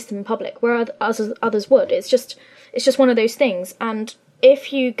ever kiss them in public, where others would. It's just one of those things. And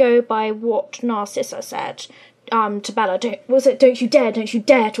if you go by what Narcissa said to Bella, don't you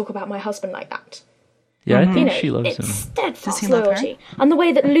dare talk about my husband like that. Yeah, I think she loves him. It's steadfast loyalty, and the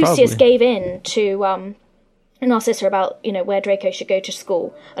way that Lucius gave in to Narcissa about where Draco should go to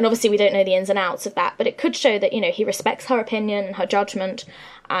school, and obviously we don't know the ins and outs of that, but it could show that he respects her opinion and her judgment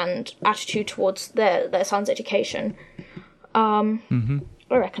and attitude towards their son's education. I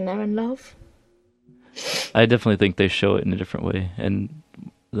reckon they're in love. I definitely think they show it in a different way, and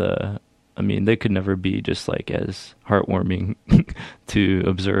they could never be just like as heartwarming to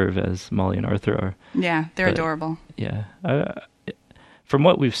observe as Molly and Arthur are. Yeah, they're adorable. Yeah. From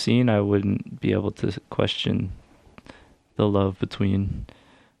what we've seen, I wouldn't be able to question the love between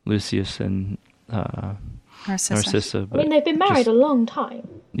Lucius and Narcissa. But they've been married a long time.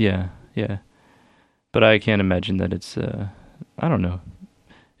 Yeah. But I can't imagine that it's, I don't know.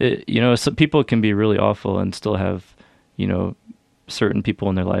 Some people can be really awful and still have, certain people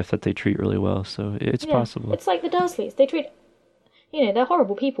in their life that they treat really well. So it's possible. It's like the Dursleys. They treat, they're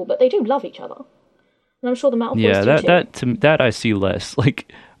horrible people, but they do love each other. And I'm sure the Malfoys do too. that I see less.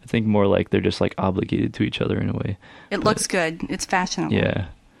 Like, I think more like they're just like obligated to each other in a way. It looks good. It's fashionable.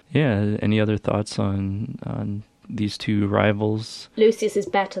 Yeah. Any other thoughts on these two rivals? Lucius is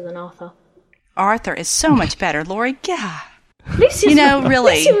better than Arthur. Arthur is so much better, Lori. Yeah. Lucius,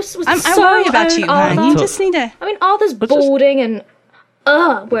 really. Lucius was I worry about you, hon. You just need to. I mean, Arthur's balding and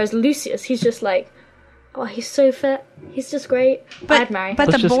whereas Lucius, he's just like. Oh, he's so fit. He's just great. I'd marry. But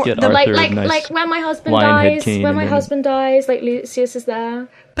like when my husband dies, like Lucius is there.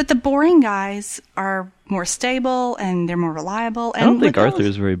 But the boring guys are more stable and they're more reliable. And I don't think Arthur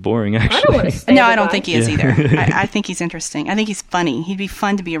is very boring. Actually, I don't want to stay. No, I don't think he is either. I think he's interesting. I think he's funny. He'd be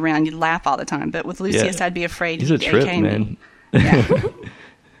fun to be around. You'd laugh all the time. But with Lucius, I'd be afraid he's a trip, man. Yeah.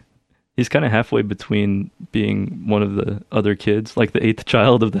 He's kind of halfway between being one of the other kids, like the eighth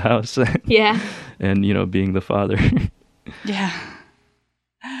child of the house. Yeah. And, being the father. Yeah.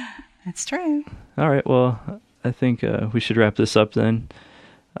 That's true. All right. Well, I think we should wrap this up then.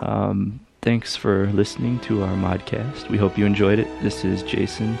 Thanks for listening to our modcast. We hope you enjoyed it. This is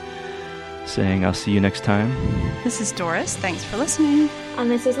Jason saying I'll see you next time. This is Doris. Thanks for listening. And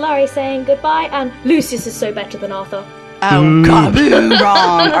this is Laurie saying goodbye. And Lucius is so better than Arthur. Oh, God,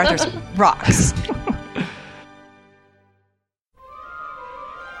 wrong. Arthur's rocks.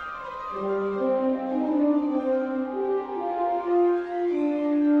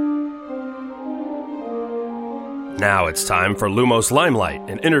 Now it's time for Lumos Limelight,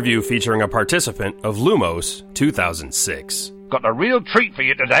 an interview featuring a participant of Lumos 2006. Got a real treat for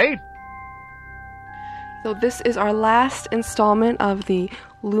you today. So this is our last installment of the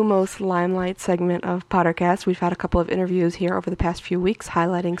Lumos Limelight segment of Pottercast. We've had a couple of interviews here over the past few weeks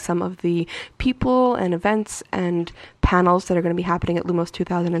highlighting some of the people and events and panels that are going to be happening at Lumos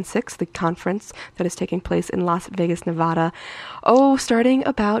 2006, the conference that is taking place in Las Vegas, Nevada. Starting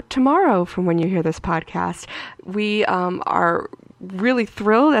about tomorrow from when you hear this podcast. We are really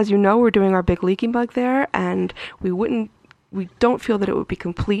thrilled. As you know, we're doing our big Leaky Bug there, and we don't feel that it would be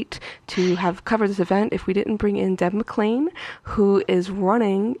complete to have covered this event if we didn't bring in Deb McLean, who is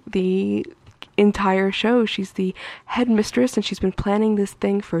running the entire show. She's the headmistress, and she's been planning this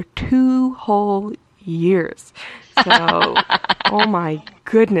thing for 2 whole years. So, oh my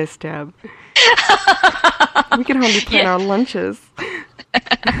goodness, Deb. We can hardly plan our lunches.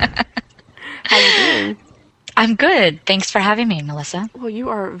 How you doing? I'm good. Thanks for having me, Melissa. Well, you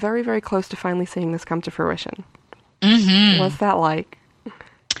are very, very close to finally seeing this come to fruition. Mm-hmm. What's that like?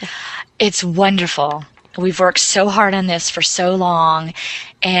 It's wonderful. We've worked so hard on this for so long,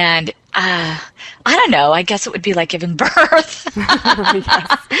 and I don't know, I guess it would be like giving birth.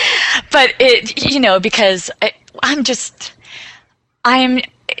 Yes. But because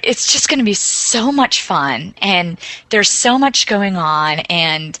it's just going to be so much fun, and there's so much going on,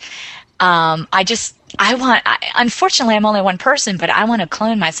 and unfortunately, I'm only one person, but I want to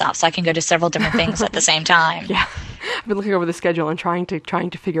clone myself so I can go to several different things at the same time. Yeah. I've been looking over the schedule and trying to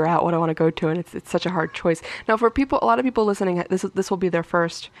figure out what I want to go to, and it's such a hard choice. Now, for a lot of people listening, this will be their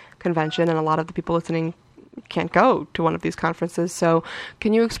first convention, and a lot of the people listening can't go to one of these conferences. So,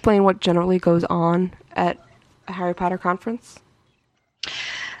 can you explain what generally goes on at a Harry Potter conference?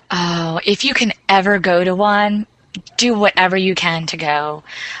 Oh, if you can ever go to one, do whatever you can to go.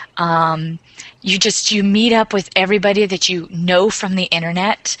 You meet up with everybody that you know from the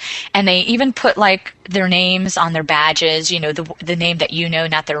internet, and they even put like their names on their badges, the name that you know,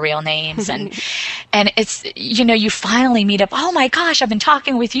 not their real names. And it's, you finally meet up. Oh my gosh, I've been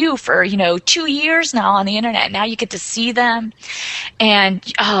talking with you for, 2 years now on the internet. Now you get to see them, and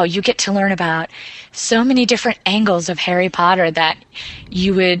you get to learn about so many different angles of Harry Potter that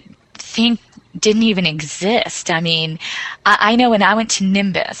you would think didn't even exist. I mean, I know when I went to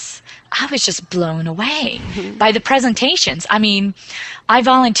Nimbus, I was just blown away by the presentations. I mean, I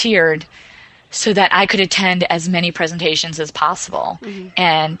volunteered so that I could attend as many presentations as possible.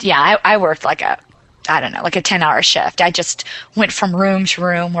 And yeah, I worked like a 10-hour shift. I just went from room to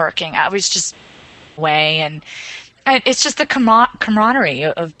room working. I was just away, and it's just the camaraderie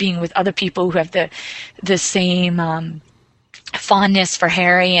of being with other people who have the same fondness for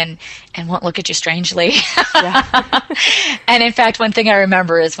Harry and won't look at you strangely. And in fact, one thing I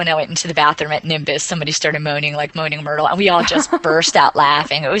remember is when I went into the bathroom at Nimbus, somebody started moaning Myrtle, and we all just burst out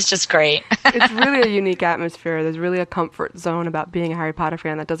laughing. It was just great. It's really a unique atmosphere. There's really a comfort zone about being a Harry Potter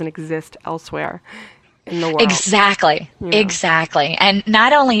fan that doesn't exist elsewhere in the world. Exactly. And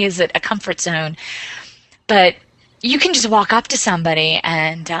not only is it a comfort zone, but you can just walk up to somebody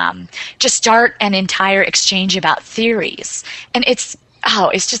and just start an entire exchange about theories. And it's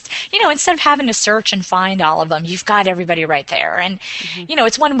just, instead of having to search and find all of them, you've got everybody right there. And,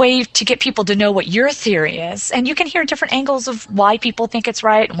 it's one way to get people to know what your theory is. And you can hear different angles of why people think it's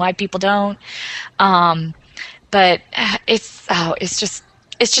right and why people don't. But it's just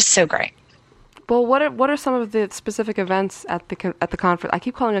so great. Well, what are some of the specific events at the conference? I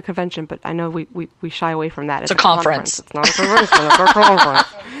keep calling it a convention, but I know we shy away from that. It's a conference. It's not a convention. It's a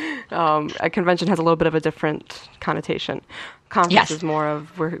conference. A convention has a little bit of a different connotation. Conference is more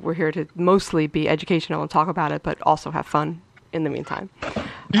of we're here to mostly be educational and talk about it, but also have fun in the meantime.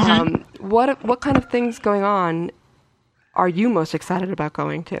 What kind of things going on are you most excited about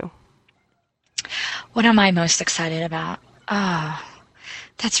going to? What am I most excited about?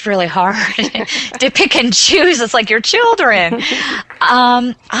 That's really hard to pick and choose. It's like your children.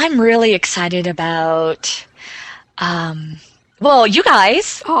 I'm really excited about, you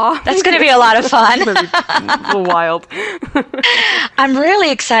guys. That's going to be a lot of fun. A little wild. I'm really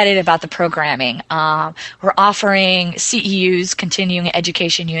excited about the programming. We're offering CEUs, continuing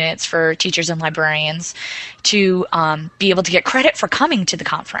education units, for teachers and librarians to be able to get credit for coming to the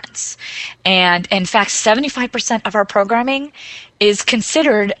conference. And in fact, 75% of our programming is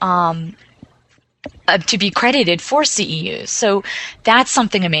considered to be credited for CEUs. So that's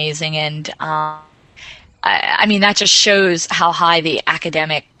something amazing. And I mean, that just shows how high the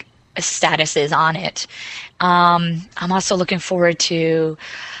academic status is on it. I'm also looking forward to,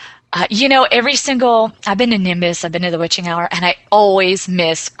 I've been to Nimbus, I've been to the Witching Hour, and I always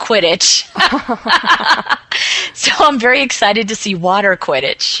miss Quidditch. So I'm very excited to see water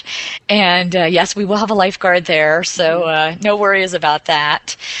Quidditch. And yes, we will have a lifeguard there, so no worries about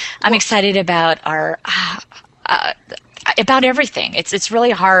that. I'm excited about about everything. It's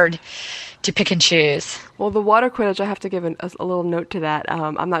really hard to pick and choose. Well, the water Quidditch, I have to give a little note to that.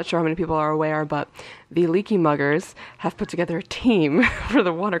 I'm not sure how many people are aware, but the Leaky Muggers have put together a team for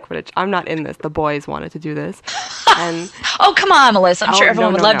the water Quidditch. I'm not in this. The boys wanted to do this. And oh, come on, Melissa. I'm sure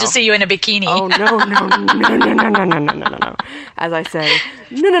everyone would love to see you in a bikini. Oh, no. As I say,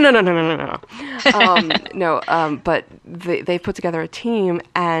 no. But they put together a team,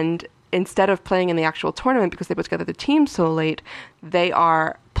 and instead of playing in the actual tournament, because they put together the team so late, they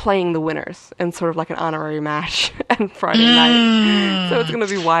are playing the winners in sort of like an honorary match on Friday night. So it's going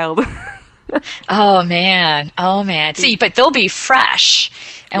to be wild. Oh man. See, but they'll be fresh.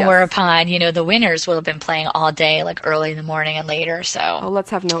 And whereupon, the winners will have been playing all day, like early in the morning and later, so. Oh, let's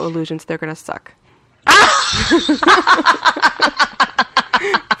have no illusions. They're going to suck.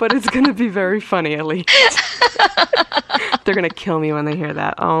 But it's going to be very funny, at least. They're going to kill me when they hear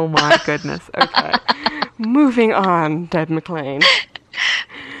that. Oh, my goodness. Okay. Moving on, Deb McLean.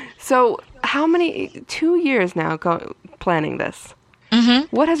 So, 2 years now planning this.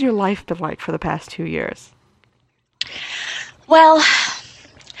 Mm-hmm. What has your life been like for the past 2 years? Well,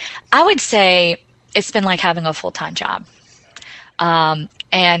 I would say it's been like having a full-time job.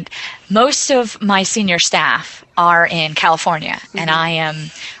 And most of my senior staff are in California, and I am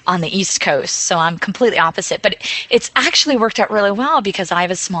on the East Coast, so I'm completely opposite. But it's actually worked out really well because I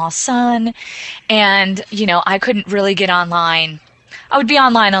have a small son, and, I couldn't really get online. I would be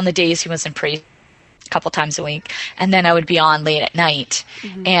online on the days he was in pre a couple times a week, and then I would be on late at night,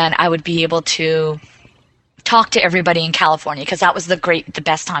 and I would be able to talk to everybody in California because that was the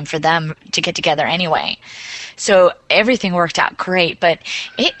best time for them to get together anyway. So everything worked out great, but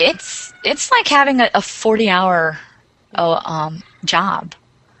it's like having a 40-hour job.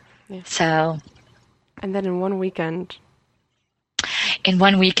 Yeah. So, and then in one weekend,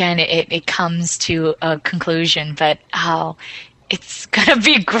 it comes to a conclusion. But it's gonna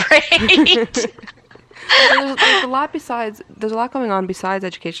be great. There's a lot going on besides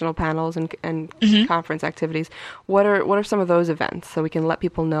educational panels and conference activities. What are some of those events so we can let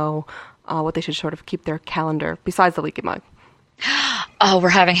people know what they should sort of keep their calendar besides the Leaky Mug? Oh, we're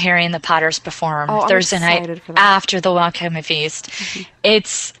having Harry and the Potters perform Thursday night after the Welcome Feast.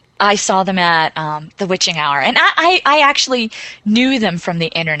 I saw them at the Witching Hour, and I actually knew them from the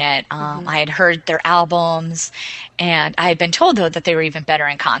internet. I had heard their albums, and I had been told, though, that they were even better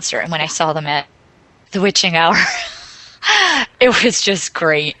in concert. And when I saw them at the Witching Hour, it was just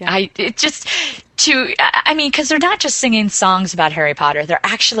great. Yeah. Because they're not just singing songs about Harry Potter.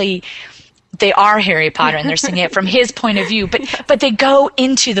 They are Harry Potter, and they're singing it from his point of view. But they go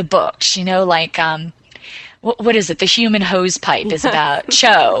into the books, like what is it? The Human Hose Pipe is about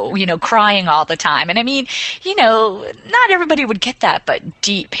Cho, crying all the time. And not everybody would get that, but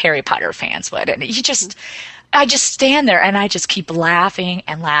deep Harry Potter fans would. And I just stand there and I just keep laughing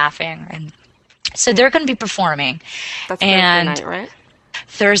and laughing. And so they're going to be performing. That's Thursday night, right?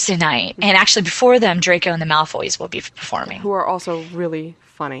 Thursday night. And actually before them, Draco and the Malfoys will be performing. Who are also really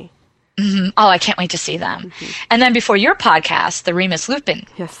funny. Mm-hmm. Oh, I can't wait to see them. And then before your podcast, the Remus Lupin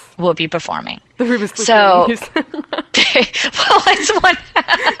will be performing. The Remus Lupin. So, it's one.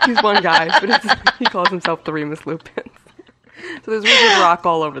 He's one guy, but he calls himself the Remus Lupin. So there's Wizard Rock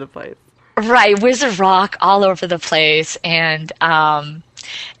all over the place. Right, Wizard Rock all over the place. And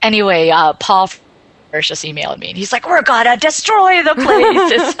anyway, Paul just emailed me, and he's like, "We're gonna destroy the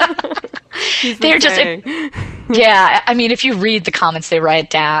place." They're just, if you read the comments they write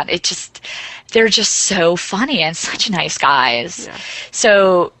down, they're just so funny and such nice guys. Yeah.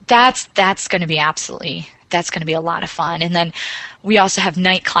 So that's going to be a lot of fun. And then we also have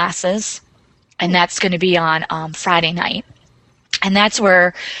night classes, and that's going to be on Friday night, and that's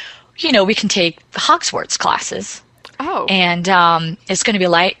where we can take Hogwarts classes. Oh, and it's going to be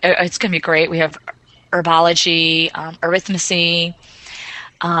it's going to be great. We have herbology, arithmecy,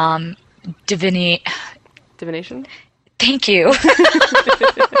 divination. Thank you.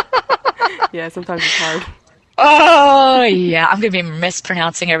 Yeah, sometimes it's hard. Oh, yeah. I'm going to be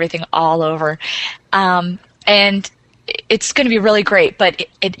mispronouncing everything all over. And it's going to be really great, but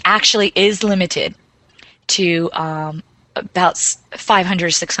it actually is limited to about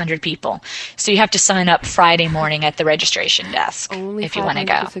 500, 600 people. So you have to sign up Friday morning at the registration desk if you want to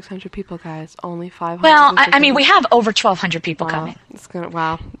go. Only 600 people, guys. Only 500. Well, we have over 1,200 people coming. It's gonna,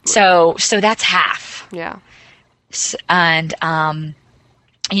 wow. So that's half. Yeah. And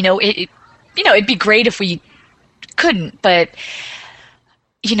it'd be great if we couldn't, but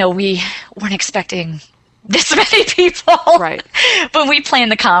we weren't expecting this many people. Right. When we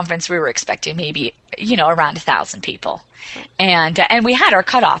planned the conference, we were expecting maybe around 1,000 people. Right. And we had our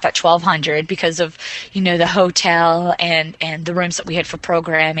cutoff at 1,200 because of the hotel and the rooms that we had for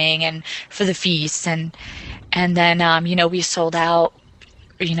programming and for the feasts, and then we sold out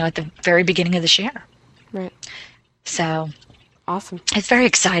at the very beginning of this year. Right. So awesome. It's very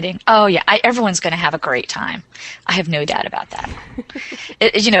exciting. Oh yeah, everyone's going to have a great time. I have no doubt about that.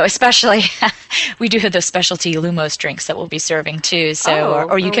 Especially we do have those specialty Lumos drinks that we'll be serving too. So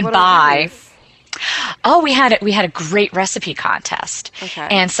or you can buy. Oh, we had a great recipe contest. Okay.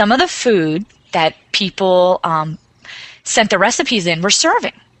 And some of the food that people sent the recipes in, we're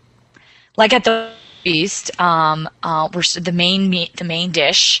serving. Like at the feast, the main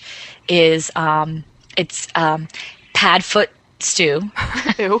dish is it's Padfoot stew.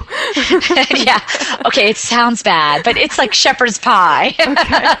 Ew. Yeah. Okay, it sounds bad, but it's like shepherd's pie.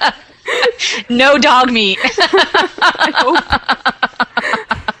 Okay. No dog meat. I hope.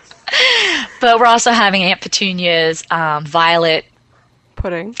 But we're also having Aunt Petunia's violet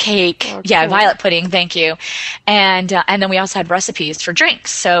pudding cake. Oh, yeah, cool. Violet pudding. Thank you. And then we also had recipes for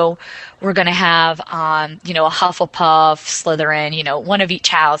drinks. So we're going to have, a Hufflepuff, Slytherin, one of each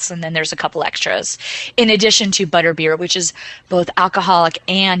house, and then there's a couple extras. In addition to butterbeer, which is both alcoholic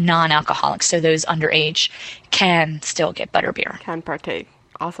and non-alcoholic, so those underage can still get butterbeer. Can partake.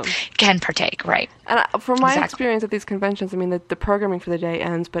 Awesome. Can partake, right. And from my Exactly. experience at these conventions, I mean, the programming for the day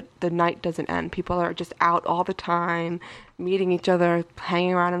ends, but the night doesn't end. People are just out all the time, meeting each other,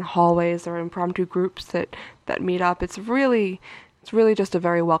 hanging around in hallways. There are impromptu groups that meet up. It's really just a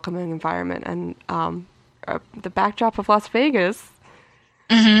very welcoming environment. And the backdrop of Las Vegas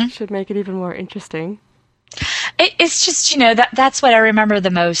should make it even more interesting. It's just, that's what I remember the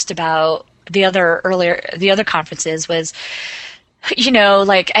most about the other conferences was,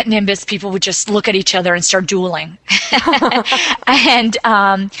 like at Nimbus, people would just look at each other and start dueling. And,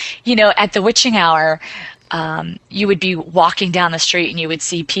 at the witching hour, you would be walking down the street and you would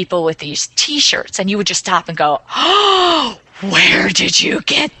see people with these T-shirts and you would just stop and go, oh, where did you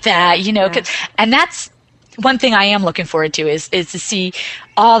get that? And that's one thing I am looking forward to is to see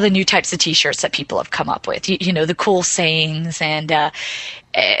all the new types of T-shirts that people have come up with, the cool sayings and,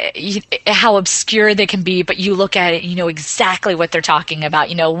 how obscure they can be, but you look at it, you know exactly what they're talking about,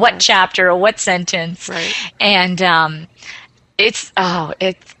 what chapter or what sentence. Right. And, it's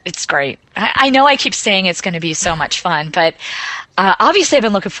great. I know I keep saying it's going to be so much fun, but, obviously I've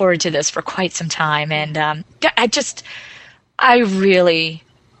been looking forward to this for quite some time. And, I really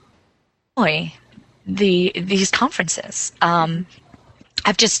enjoy these conferences.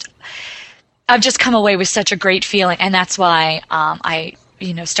 I've just come away with such a great feeling, and that's why I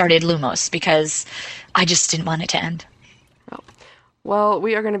started Lumos, because I just didn't want it to end. Well,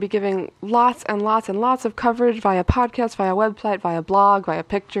 we are going to be giving lots and lots and lots of coverage via podcast, via website, via blog, via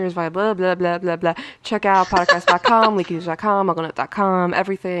pictures, via blah, blah, blah, blah, blah. Check out podcast.com, leakynews.com, mugglenet.com,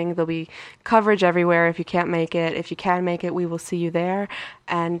 everything. There'll be coverage everywhere if you can't make it. If you can make it, we will see you there.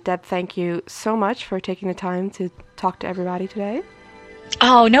 And Deb, thank you so much for taking the time to talk to everybody today.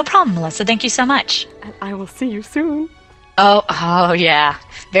 Oh, no problem, Melissa. Thank you so much. And I will see you soon. Oh yeah.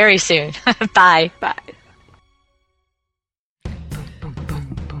 Very soon. Bye. Bye.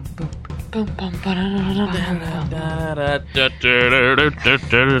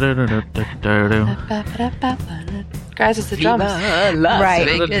 Guys, it's the drums. Right.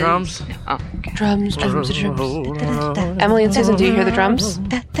 The drums. Oh, okay. Drums. Emily and Susan, do you hear the drums?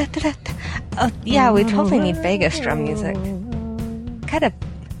 Oh, yeah, we totally need Vegas drum music. Kind of.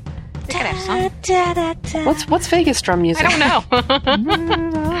 What's Vegas drum music? I don't know.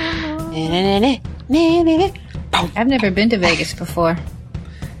 I've never been to Vegas before.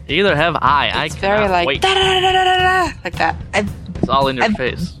 Either have I. It's I very cannot like wait. Like that. It's all in your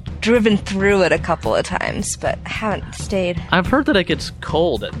face. Driven through it a couple of times, but haven't stayed. I've heard that it gets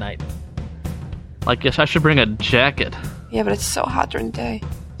cold at night. Like, yes, I should bring a jacket. Yeah, but it's so hot during the day.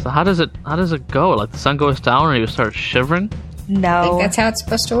 So how does it go? Like the sun goes down and you start shivering? No. I think that's how it's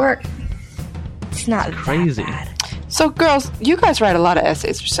supposed to work. It's not Crazy. that bad. So, girls, you guys write a lot of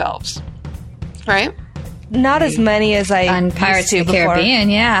essays yourselves, right? Not as many as I On used Pirates to of the before. Caribbean,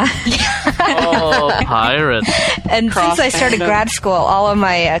 yeah. Oh, pirates. And since I started Cross-fandom. grad school, all of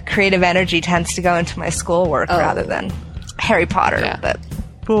my creative energy tends to go into my schoolwork rather than Harry Potter. Yeah. But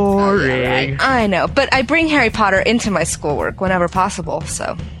Boring. I know, but I bring Harry Potter into my schoolwork whenever possible.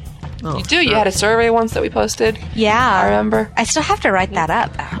 So Oh, You do. You had a survey once that we posted. yeah, I remember. I still have to write that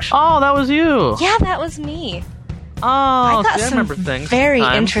up. Actually, Oh, that was you. yeah, that was me. Oh, I got see, I some remember things. very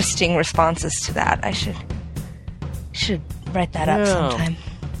sometimes. interesting responses to that. I should write that up Yeah. sometime.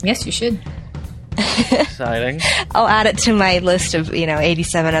 Yes, you should. Exciting. I'll add it to my list of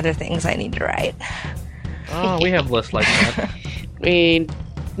 87 other things I need to write. Oh, we have lists like that.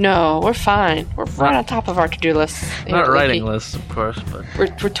 No, we're fine. We're right on top of our to-do list. Not writing lists, of course, but We're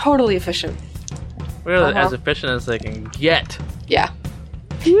totally efficient. we're Uh-huh. as efficient as they can get. Yeah.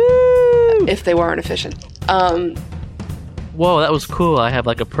 If they weren't efficient. Whoa, that was cool. I have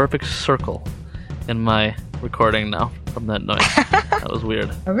like a perfect circle in my recording now from that noise. That was weird.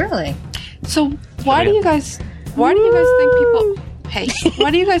 Oh, really? So why do you guys think people? Hey,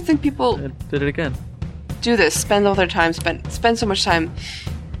 why do you guys think people I did it again. do this? Spend all their time spend so much time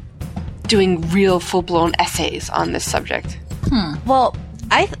doing real full-blown essays on this subject. Well,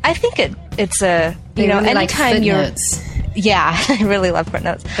 I think it's a They really like anytime you're footnotes. yeah, I really love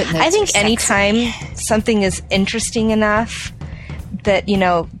footnotes. Footnotes I think are sexy. anytime something is interesting enough that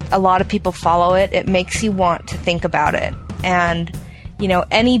a lot of people follow it, it makes you want to think about it. And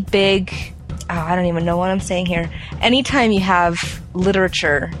any big I don't even know what I'm saying here. Anytime you have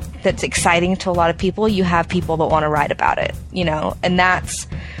literature that's exciting to a lot of people, you have people that want to write about it, and that's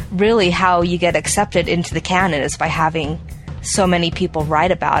really how you get accepted into the canon, is by having so many people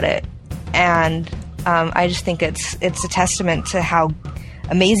write about it. And I just think it's a testament to how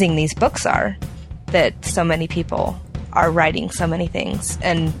amazing these books are, that so many people are writing so many things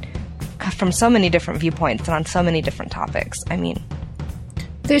and from so many different viewpoints and on so many different topics. I mean,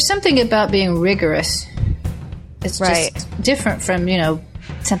 there's something about being rigorous. It's just different from,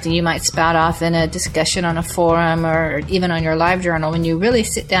 something you might spout off in a discussion on a forum or even on your live journal. When you really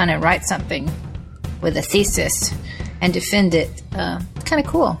sit down and write something with a thesis and defend it, it's kind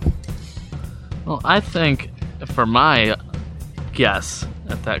of cool. Well, I think for my guess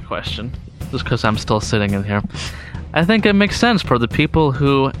at that question, just because I'm still sitting in here, I think it makes sense for the people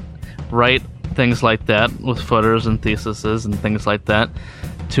who write things like that with footers and theses and things like that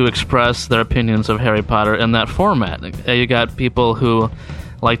to express their opinions of Harry Potter in that format. You got people who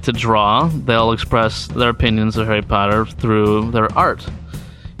like to draw, they'll express their opinions of Harry Potter through their art.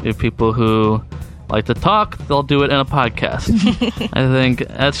 You have people who like to talk, they'll do it in a podcast. I think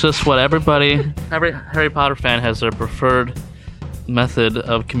that's just what every Harry Potter fan has their preferred method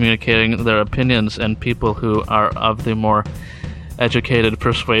of communicating their opinions, and people who are of the more educated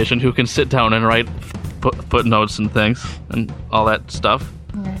persuasion who can sit down and write footnotes and things and all that stuff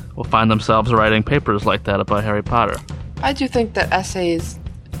will find themselves writing papers like that about Harry Potter. I do think that essays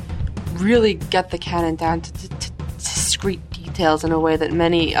really get the canon down to discrete details in a way that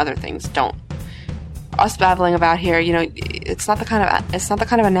many other things don't. Us babbling about here, it's not the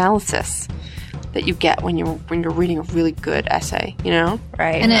kind of analysis that you get when you're reading a really good essay,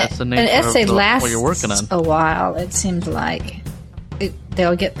 Right. And an essay lasts what you're working on. a while, it seems like.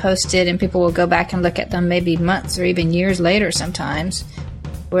 They'll get posted and people will go back and look at them maybe months or even years later sometimes,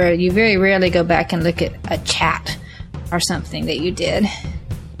 where you very rarely go back and look at a chat or something that you did.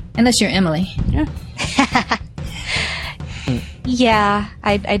 Unless you're Emily. Yeah. Yeah,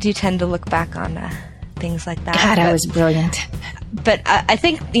 I do tend to look back on things like that. God, I was brilliant. But I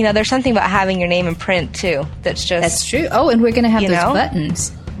think, there's something about having your name in print, too, that's true. Oh, and we're going to have those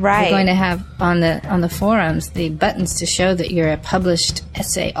buttons. Right. We're going to have on the forums the buttons to show that you're a published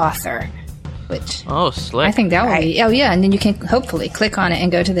essay author, which slick. I think that will be. Oh yeah, and then you can hopefully click on it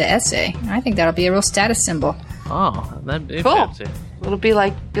and go to the essay. I think that'll be a real status symbol. Oh, that'd be cool. fancy. It'll be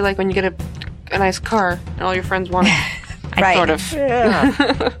like when you get a nice car and all your friends want it. Right. Sort of.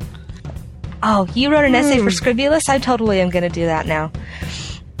 Yeah. Oh, you wrote an essay for Scribulus? I totally am going to do that now.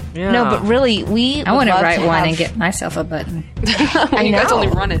 Yeah. No, but really, I want to write one and get myself a button. I know. You guys only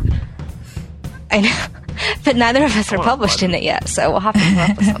run it. I know. But neither of us are published in it yet, so we'll have to come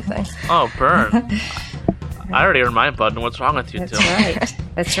up with something. Oh, burn. I already earned my button. What's wrong with you two?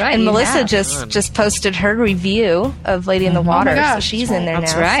 That's right. And Melissa just posted her review of Lady in the Water, so she's in there now.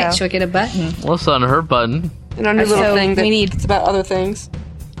 That's right. So. She'll get a button. Melissa on her button. And our new little thing it's about other things.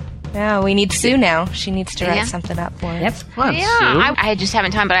 Yeah, we need Sue now. She needs to write something up for us. Yep. Come on, Sue. I just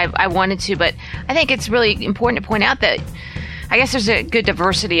haven't time, but I wanted to. But I think it's really important to point out that I guess there's a good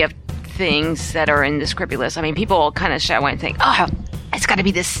diversity of things that are in the Scribulus. I mean, people kind of shy away and think, oh, it's got to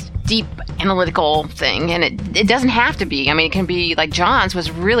be this deep analytical thing, and it doesn't have to be. I mean, it can be like John's was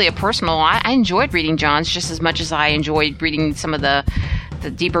really a personal. I enjoyed reading John's just as much as I enjoyed reading some of the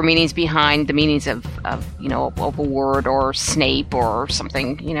deeper meanings behind the meanings of a word or Snape or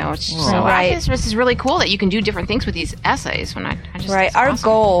something. It's just, so I think this is really cool that you can do different things with these essays. Our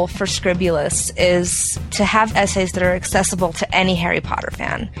goal for Scribulus is to have essays that are accessible to any Harry Potter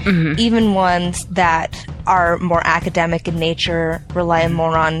fan, even ones that are more academic in nature, rely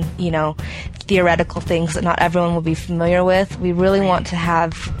more on theoretical things that not everyone will be familiar with. We really want to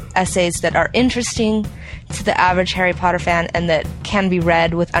have essays that are interesting to the average Harry Potter fan and that can be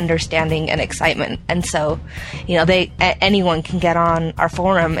read with understanding and excitement. And so, anyone can get on our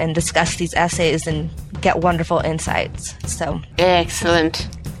forum and discuss these essays and get wonderful insights. So excellent.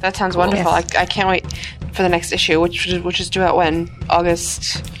 That sounds wonderful. Yes. I can't wait for the next issue, which is due out when?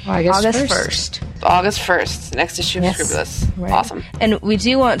 August 1st. August 1st, next issue of Scribulus. Right. Awesome. And we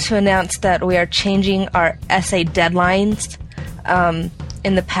do want to announce that we are changing our essay deadlines.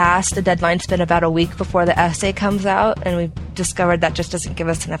 In the past, the deadline's been about a week before the essay comes out, and we've discovered that just doesn't give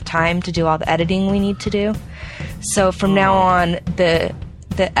us enough time to do all the editing we need to do. So from now on, the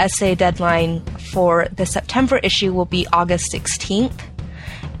essay deadline for the September issue will be August 16th.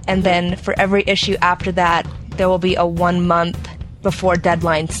 And then for every issue after that, there will be a 1 month before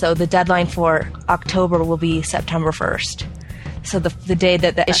deadline. So the deadline for October will be September 1st. So the day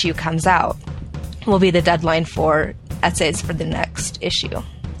that the issue comes out will be the deadline for essays for the next issue.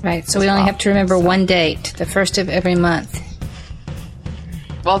 Right, so we only have to remember one date, the first of every month.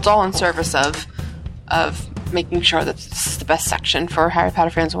 Well, it's all in service of making sure that this is the best section for Harry Potter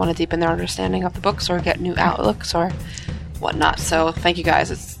fans who want to deepen their understanding of the books or get new outlooks or whatnot. So thank you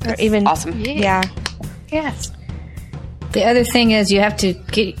guys. Or even awesome. Yeah. Yes. The other thing is you have to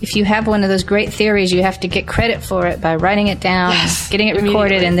get, if you have one of those great theories, you have to get credit for it by writing it down, getting it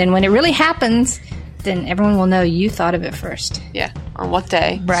recorded, and then when it really happens, then everyone will know you thought of it first. Yeah. On what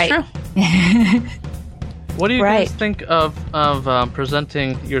day? Right. What do you guys think of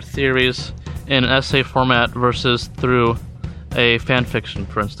presenting your theories in essay format versus through a fan fiction,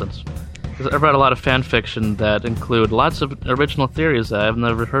 for instance? Because I've read a lot of fan fiction that include lots of original theories that I've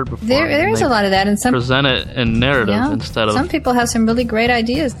never heard before. There is a lot of that, and some present it in narrative instead of. Some people have some really great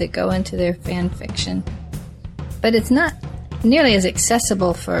ideas that go into their fan fiction, but it's not nearly as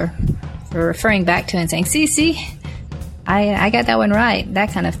accessible for referring back to and saying, "See, I got that one right,"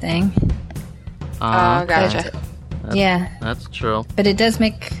 that kind of thing. Gotcha. That's true. But it does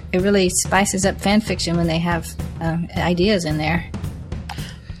it really spices up fan fiction when they have ideas in there.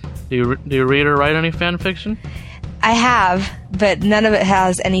 Do you read or write any fan fiction? I have, but none of it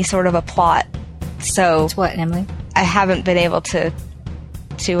has any sort of a plot. So it's what, Emily? I haven't been able to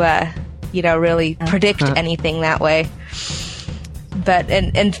really predict anything that way. But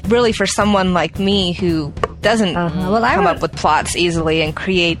and really for someone like me who doesn't come up with plots easily and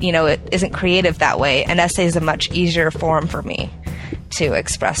create, it isn't creative that way, an essay is a much easier form for me to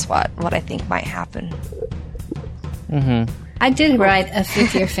express what I think might happen. Mm-hmm. I did write a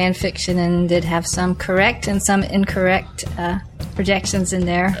fifth-year fan fiction and did have some correct and some incorrect projections in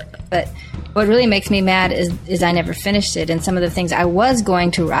there. But what really makes me mad is I never finished it. And some of the things I was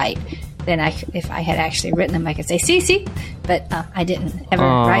going to write, then if I had actually written them, I could say, see. But I didn't ever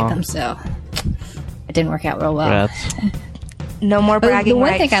write them, so it didn't work out real well. No more bragging The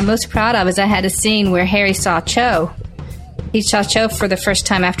one rights. thing I'm most proud of is I had a scene where Harry saw Cho. He saw Cho for the first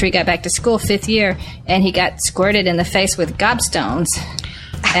time after he got back to school, 5th year, and he got squirted in the face with gobstones.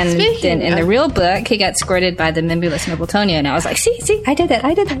 And then in the real book, he got squirted by the Mimbulus Mimbletonia, and I was like, see, I did that,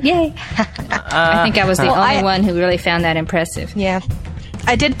 yay. I think I was the only one who really found that impressive. Yeah.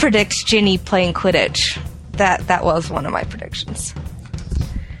 I did predict Ginny playing Quidditch. That was one of my predictions.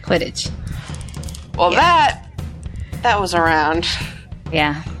 Quidditch. Well, that was around.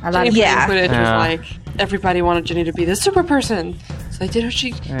 Yeah. A lot Ginny of playing Quidditch was like, everybody wanted Ginny to be the super person. So they did her.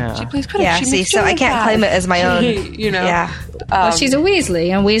 She plays Quidditch. Yeah, she so I can't claim it as my own. Yeah. Well, she's a Weasley,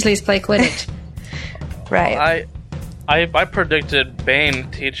 and Weasleys play Quidditch. Right. I predicted Bane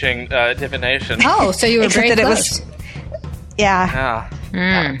teaching divination. Oh, so you were very close. Yeah.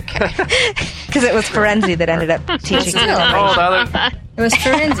 Because it was Ferenzi that ended up teaching. It was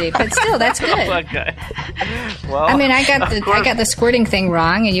Ferenzi, but still, that's good. Okay. Well, I mean, I got the squirting thing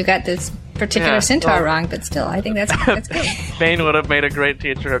wrong, and you got this particular centaur wrong, but still, I think that's good. Bane would have made a great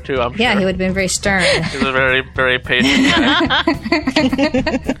teacher too, I'm sure. Yeah, he would have been very stern. He's a very, very patient guy.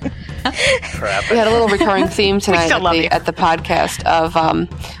 Crap. We had a little recurring theme tonight at the podcast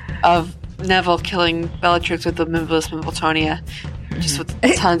of Neville killing Bellatrix with the Mimbulus Mimbletonia, just with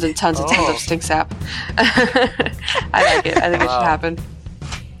tons and tons and tons of stink sap. I like it. I think it should happen.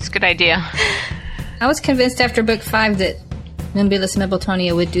 It's a good idea. I was convinced after book 5 that Mimbulus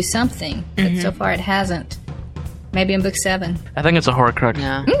Mimbletonia would do something, but so far it hasn't. Maybe in book 7. I think it's a Horcrux.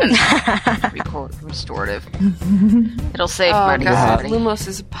 Yeah. Restorative. It'll save Marty. God, Lumos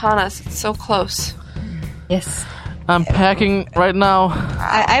is upon us. It's so close. Yes. I'm packing right now.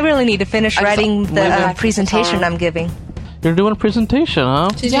 I really need to finish writing the presentation I'm giving. You're doing a presentation, huh?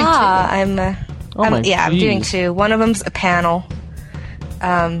 I'm I'm doing 2. One of them's a panel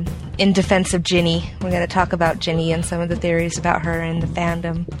in defense of Ginny. We're going to talk about Ginny and some of the theories about her and the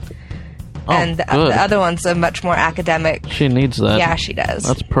fandom. And the other one's a much more academic. She needs that. Yeah, she does.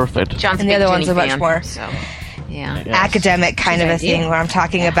 That's perfect. And the other one's a much more academic kind of a thing where I'm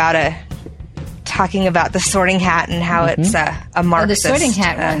talking about the Sorting Hat and how it's a Marxist. The Sorting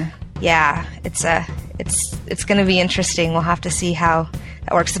Hat one. Yeah, it's going to be interesting. We'll have to see how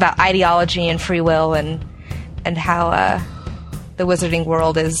that works. About ideology and free will and how the wizarding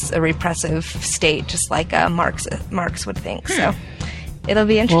world is a repressive state, just like Marx would think. So it'll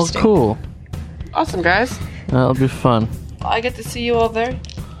be interesting. Well, cool. Awesome, guys. That'll be fun. I get to see you all there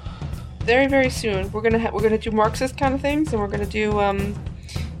very, very soon. We're gonna do Marxist kind of things, and we're gonna do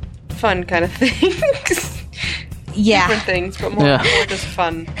fun kind of things. Yeah, different things, but more just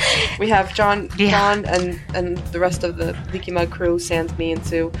fun. We have John, and the rest of the Leaky Mug crew, Sans, me, and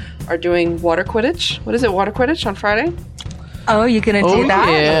Sue, are doing water Quidditch. What is it, water Quidditch on Friday? Oh, you're gonna do that?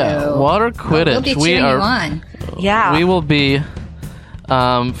 Yeah, water Quidditch. We'll be cheering you on. Yeah, we will be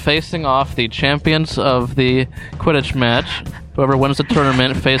facing off the champions of the Quidditch match. Whoever wins the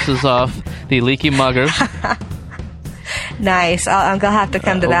tournament faces off the Leaky Muggers. Nice. I'm gonna have to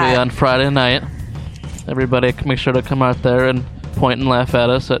come to that. It'll be on Friday night. Everybody make sure to come out there and point and laugh at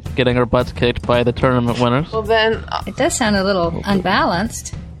us at getting our butts kicked by the tournament winners. Well, then It does sound a little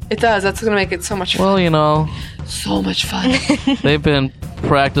unbalanced. it does. That's going to make it so much fun. Well, you know, So much fun. they've been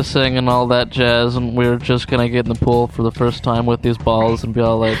practicing and all that jazz, and we're just gonna get in the pool for the first time with these balls and be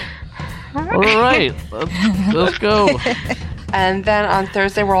all like, all right, let's go. And then on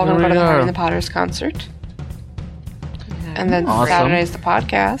Thursday, we're all going to Here go to we the Harry are. and the Potters concert. And then Awesome. Saturday is the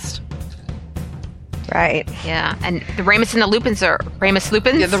podcast. Right. Yeah, and the Remus and the Lupins are Remus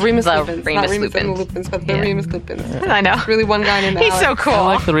Lupins. Yeah, the Remus Lupins. Not Remus Remus and the Lupins. Lupins, but the Yeah. Remus Lupins. I know. It's really one guy named He's Alex. so cool.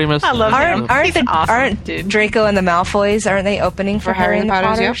 I like the Remus. I love him. Aren't Draco and the Malfoys? Aren't they opening for Harry and the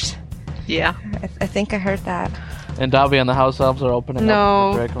Potters? Yeah. I think I heard that. And Dobby and the House Elves are opening No.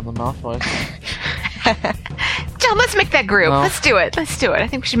 up for Draco and the Malfoys. John, let's make that group. No. Let's do it. Let's do it. I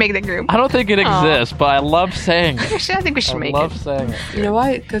think we should make that group. I don't think it Aw. exists, but I love saying it. I think we should make I love it. saying it. You know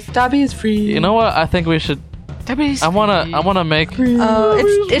why? Because Dobby is free. You know what? I think we should. Dobby's I wanna make. Oh,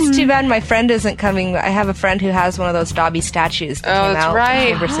 it's too bad my friend isn't coming. I have a friend who has one of those Dobby statues that came that's out. right.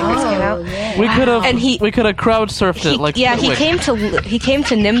 Chamber Singers came out. We could have. And we could have crowd surfed it like. Yeah, he Flitwick. came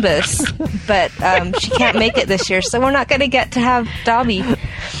to Nimbus, but she can't make it this year, so we're not going to get to have Dobby.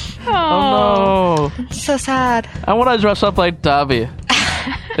 Oh no! So sad. I want to dress up like Dobby.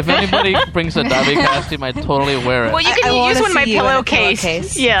 If anybody brings a Dobby costume, I'd totally wear it. Well, you can use one of my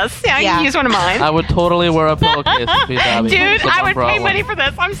pillowcase. Yes, yeah, I can use one of mine. I would totally wear a pillowcase to be Dobby. Dude, It's I would umbrella. pay money for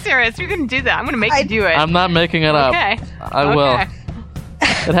this. I'm serious. You're going to do that. I'm going to make you do it. I'm not making it up. Okay. I will. Okay.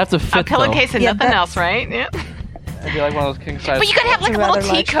 It'd have to fit A pillowcase though. and nothing else, right? Yeah. It'd be like one of those king size. But you gotta have like a rather little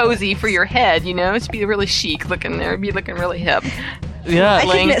tea large- cozy for your head, you know, to be really chic looking there, be looking really hip. Yeah, I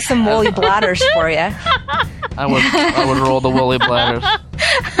can get some woolly bladders for you. I would roll the woolly bladders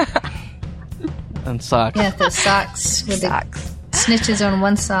and socks. Yeah, the socks with the snitches on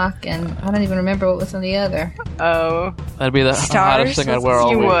one sock, and I don't even remember what was on the other. Oh, That'd be the hottest thing I'd wear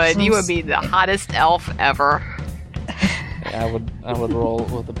all You week. would. You would be the hottest elf ever. Yeah, I would roll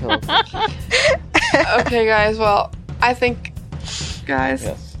with the pillow. Okay, guys. Well, I think, guys,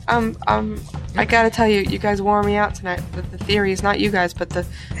 Yes. I gotta tell you, you guys wore me out tonight with the theories. Not you guys, but the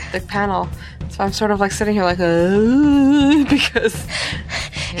panel. So I'm sort of like sitting here like, because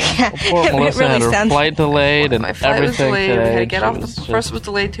Poor It Melissa really had her sounds- flight delayed and my flight was everything delayed. today. We had to get She off. was The just- first was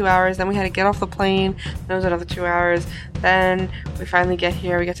delayed 2 hours. Then we had to get off the plane. Then it was another 2 hours. Then we finally get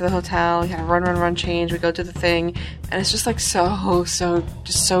here. We get to the hotel. We had to run, change. We go do the thing, and it's just like so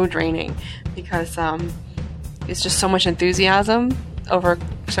draining because it's just so much enthusiasm over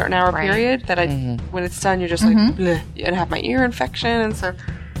a certain hour Right. period that when it's done, you're just like, bleh, and I have my ear infection, and so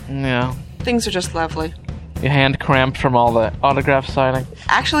Yeah. things are just lovely. Your hand cramped from all the autograph signing.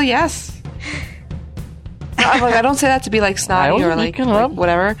 Actually, yes. I don't say that to be like I snotty wasn't or like making it up.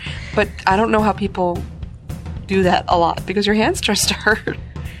 whatever, but I don't know how people do that a lot because your hands just hurt.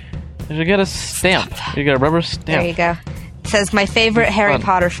 You should get a stamp. You get a rubber stamp. There you go. It says my favorite Harry Fun.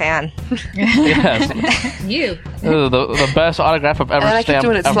 Potter fan. Yes. You. The best autograph I've ever And then I kept stamped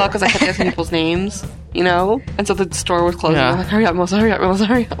doing it slow ever. because I kept asking people's names, you know? And so the store was closing. Yeah. I'm like, hurry up, Melissa, hurry up, Melissa,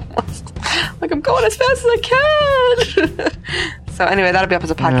 hurry up. Like, I'm going as fast as I can. So anyway, that'll be up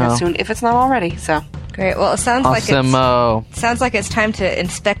as a podcast Yeah. soon, if it's not already. So Great. Well, it sounds like it's time to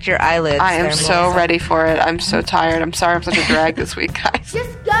inspect your eyelids. I am there, so Melissa. ready for it. I'm so tired. I'm sorry I'm such a drag this week, guys.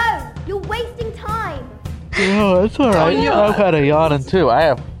 Just go! You're wasting time! Oh, it's alright. I've had a yawning too.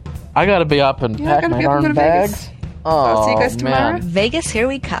 I gotta be up and Yeah, I pack gotta my be up and darn go to Vegas. bags. I'll see you guys man. tomorrow. Vegas, here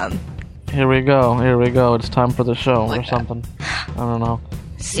we come. Here we go. It's time for the show or something. I don't know.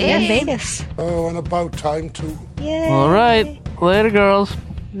 See you in Vegas. Oh, and about time too. Yay. All right. Later, girls.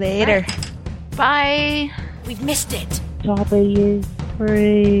 Later. Bye. We've missed it. W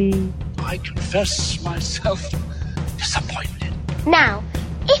free. I confess myself disappointed. Now,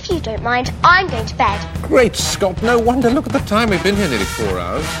 if you don't mind, I'm going to bed. Great Scott, no wonder. Look at the time. We've been here nearly 4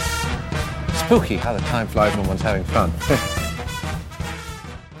 hours. Spooky how the time flies when one's having fun.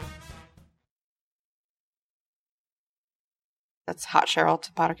 That's Hot Cheryl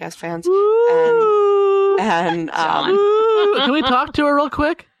to podcast fans. And Can we talk to her real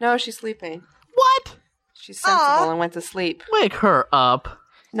quick? no, she's sleeping. What? She's sensible and went to sleep. Wake her up.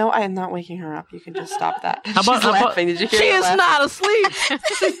 No, I am not waking her up. You can just stop that. How about- She's how about- laughing. Did you hear She her is laugh? not asleep.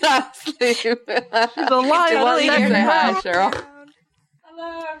 She's not asleep. She's a liar. Well, you can say hi, Hello, Cheryl.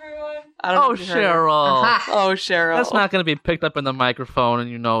 Hello, everyone. I don't know Oh, if you heard her. Cheryl. Oh, Cheryl. That's not going to be picked up in the microphone, and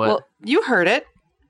you know it. Well, you heard it.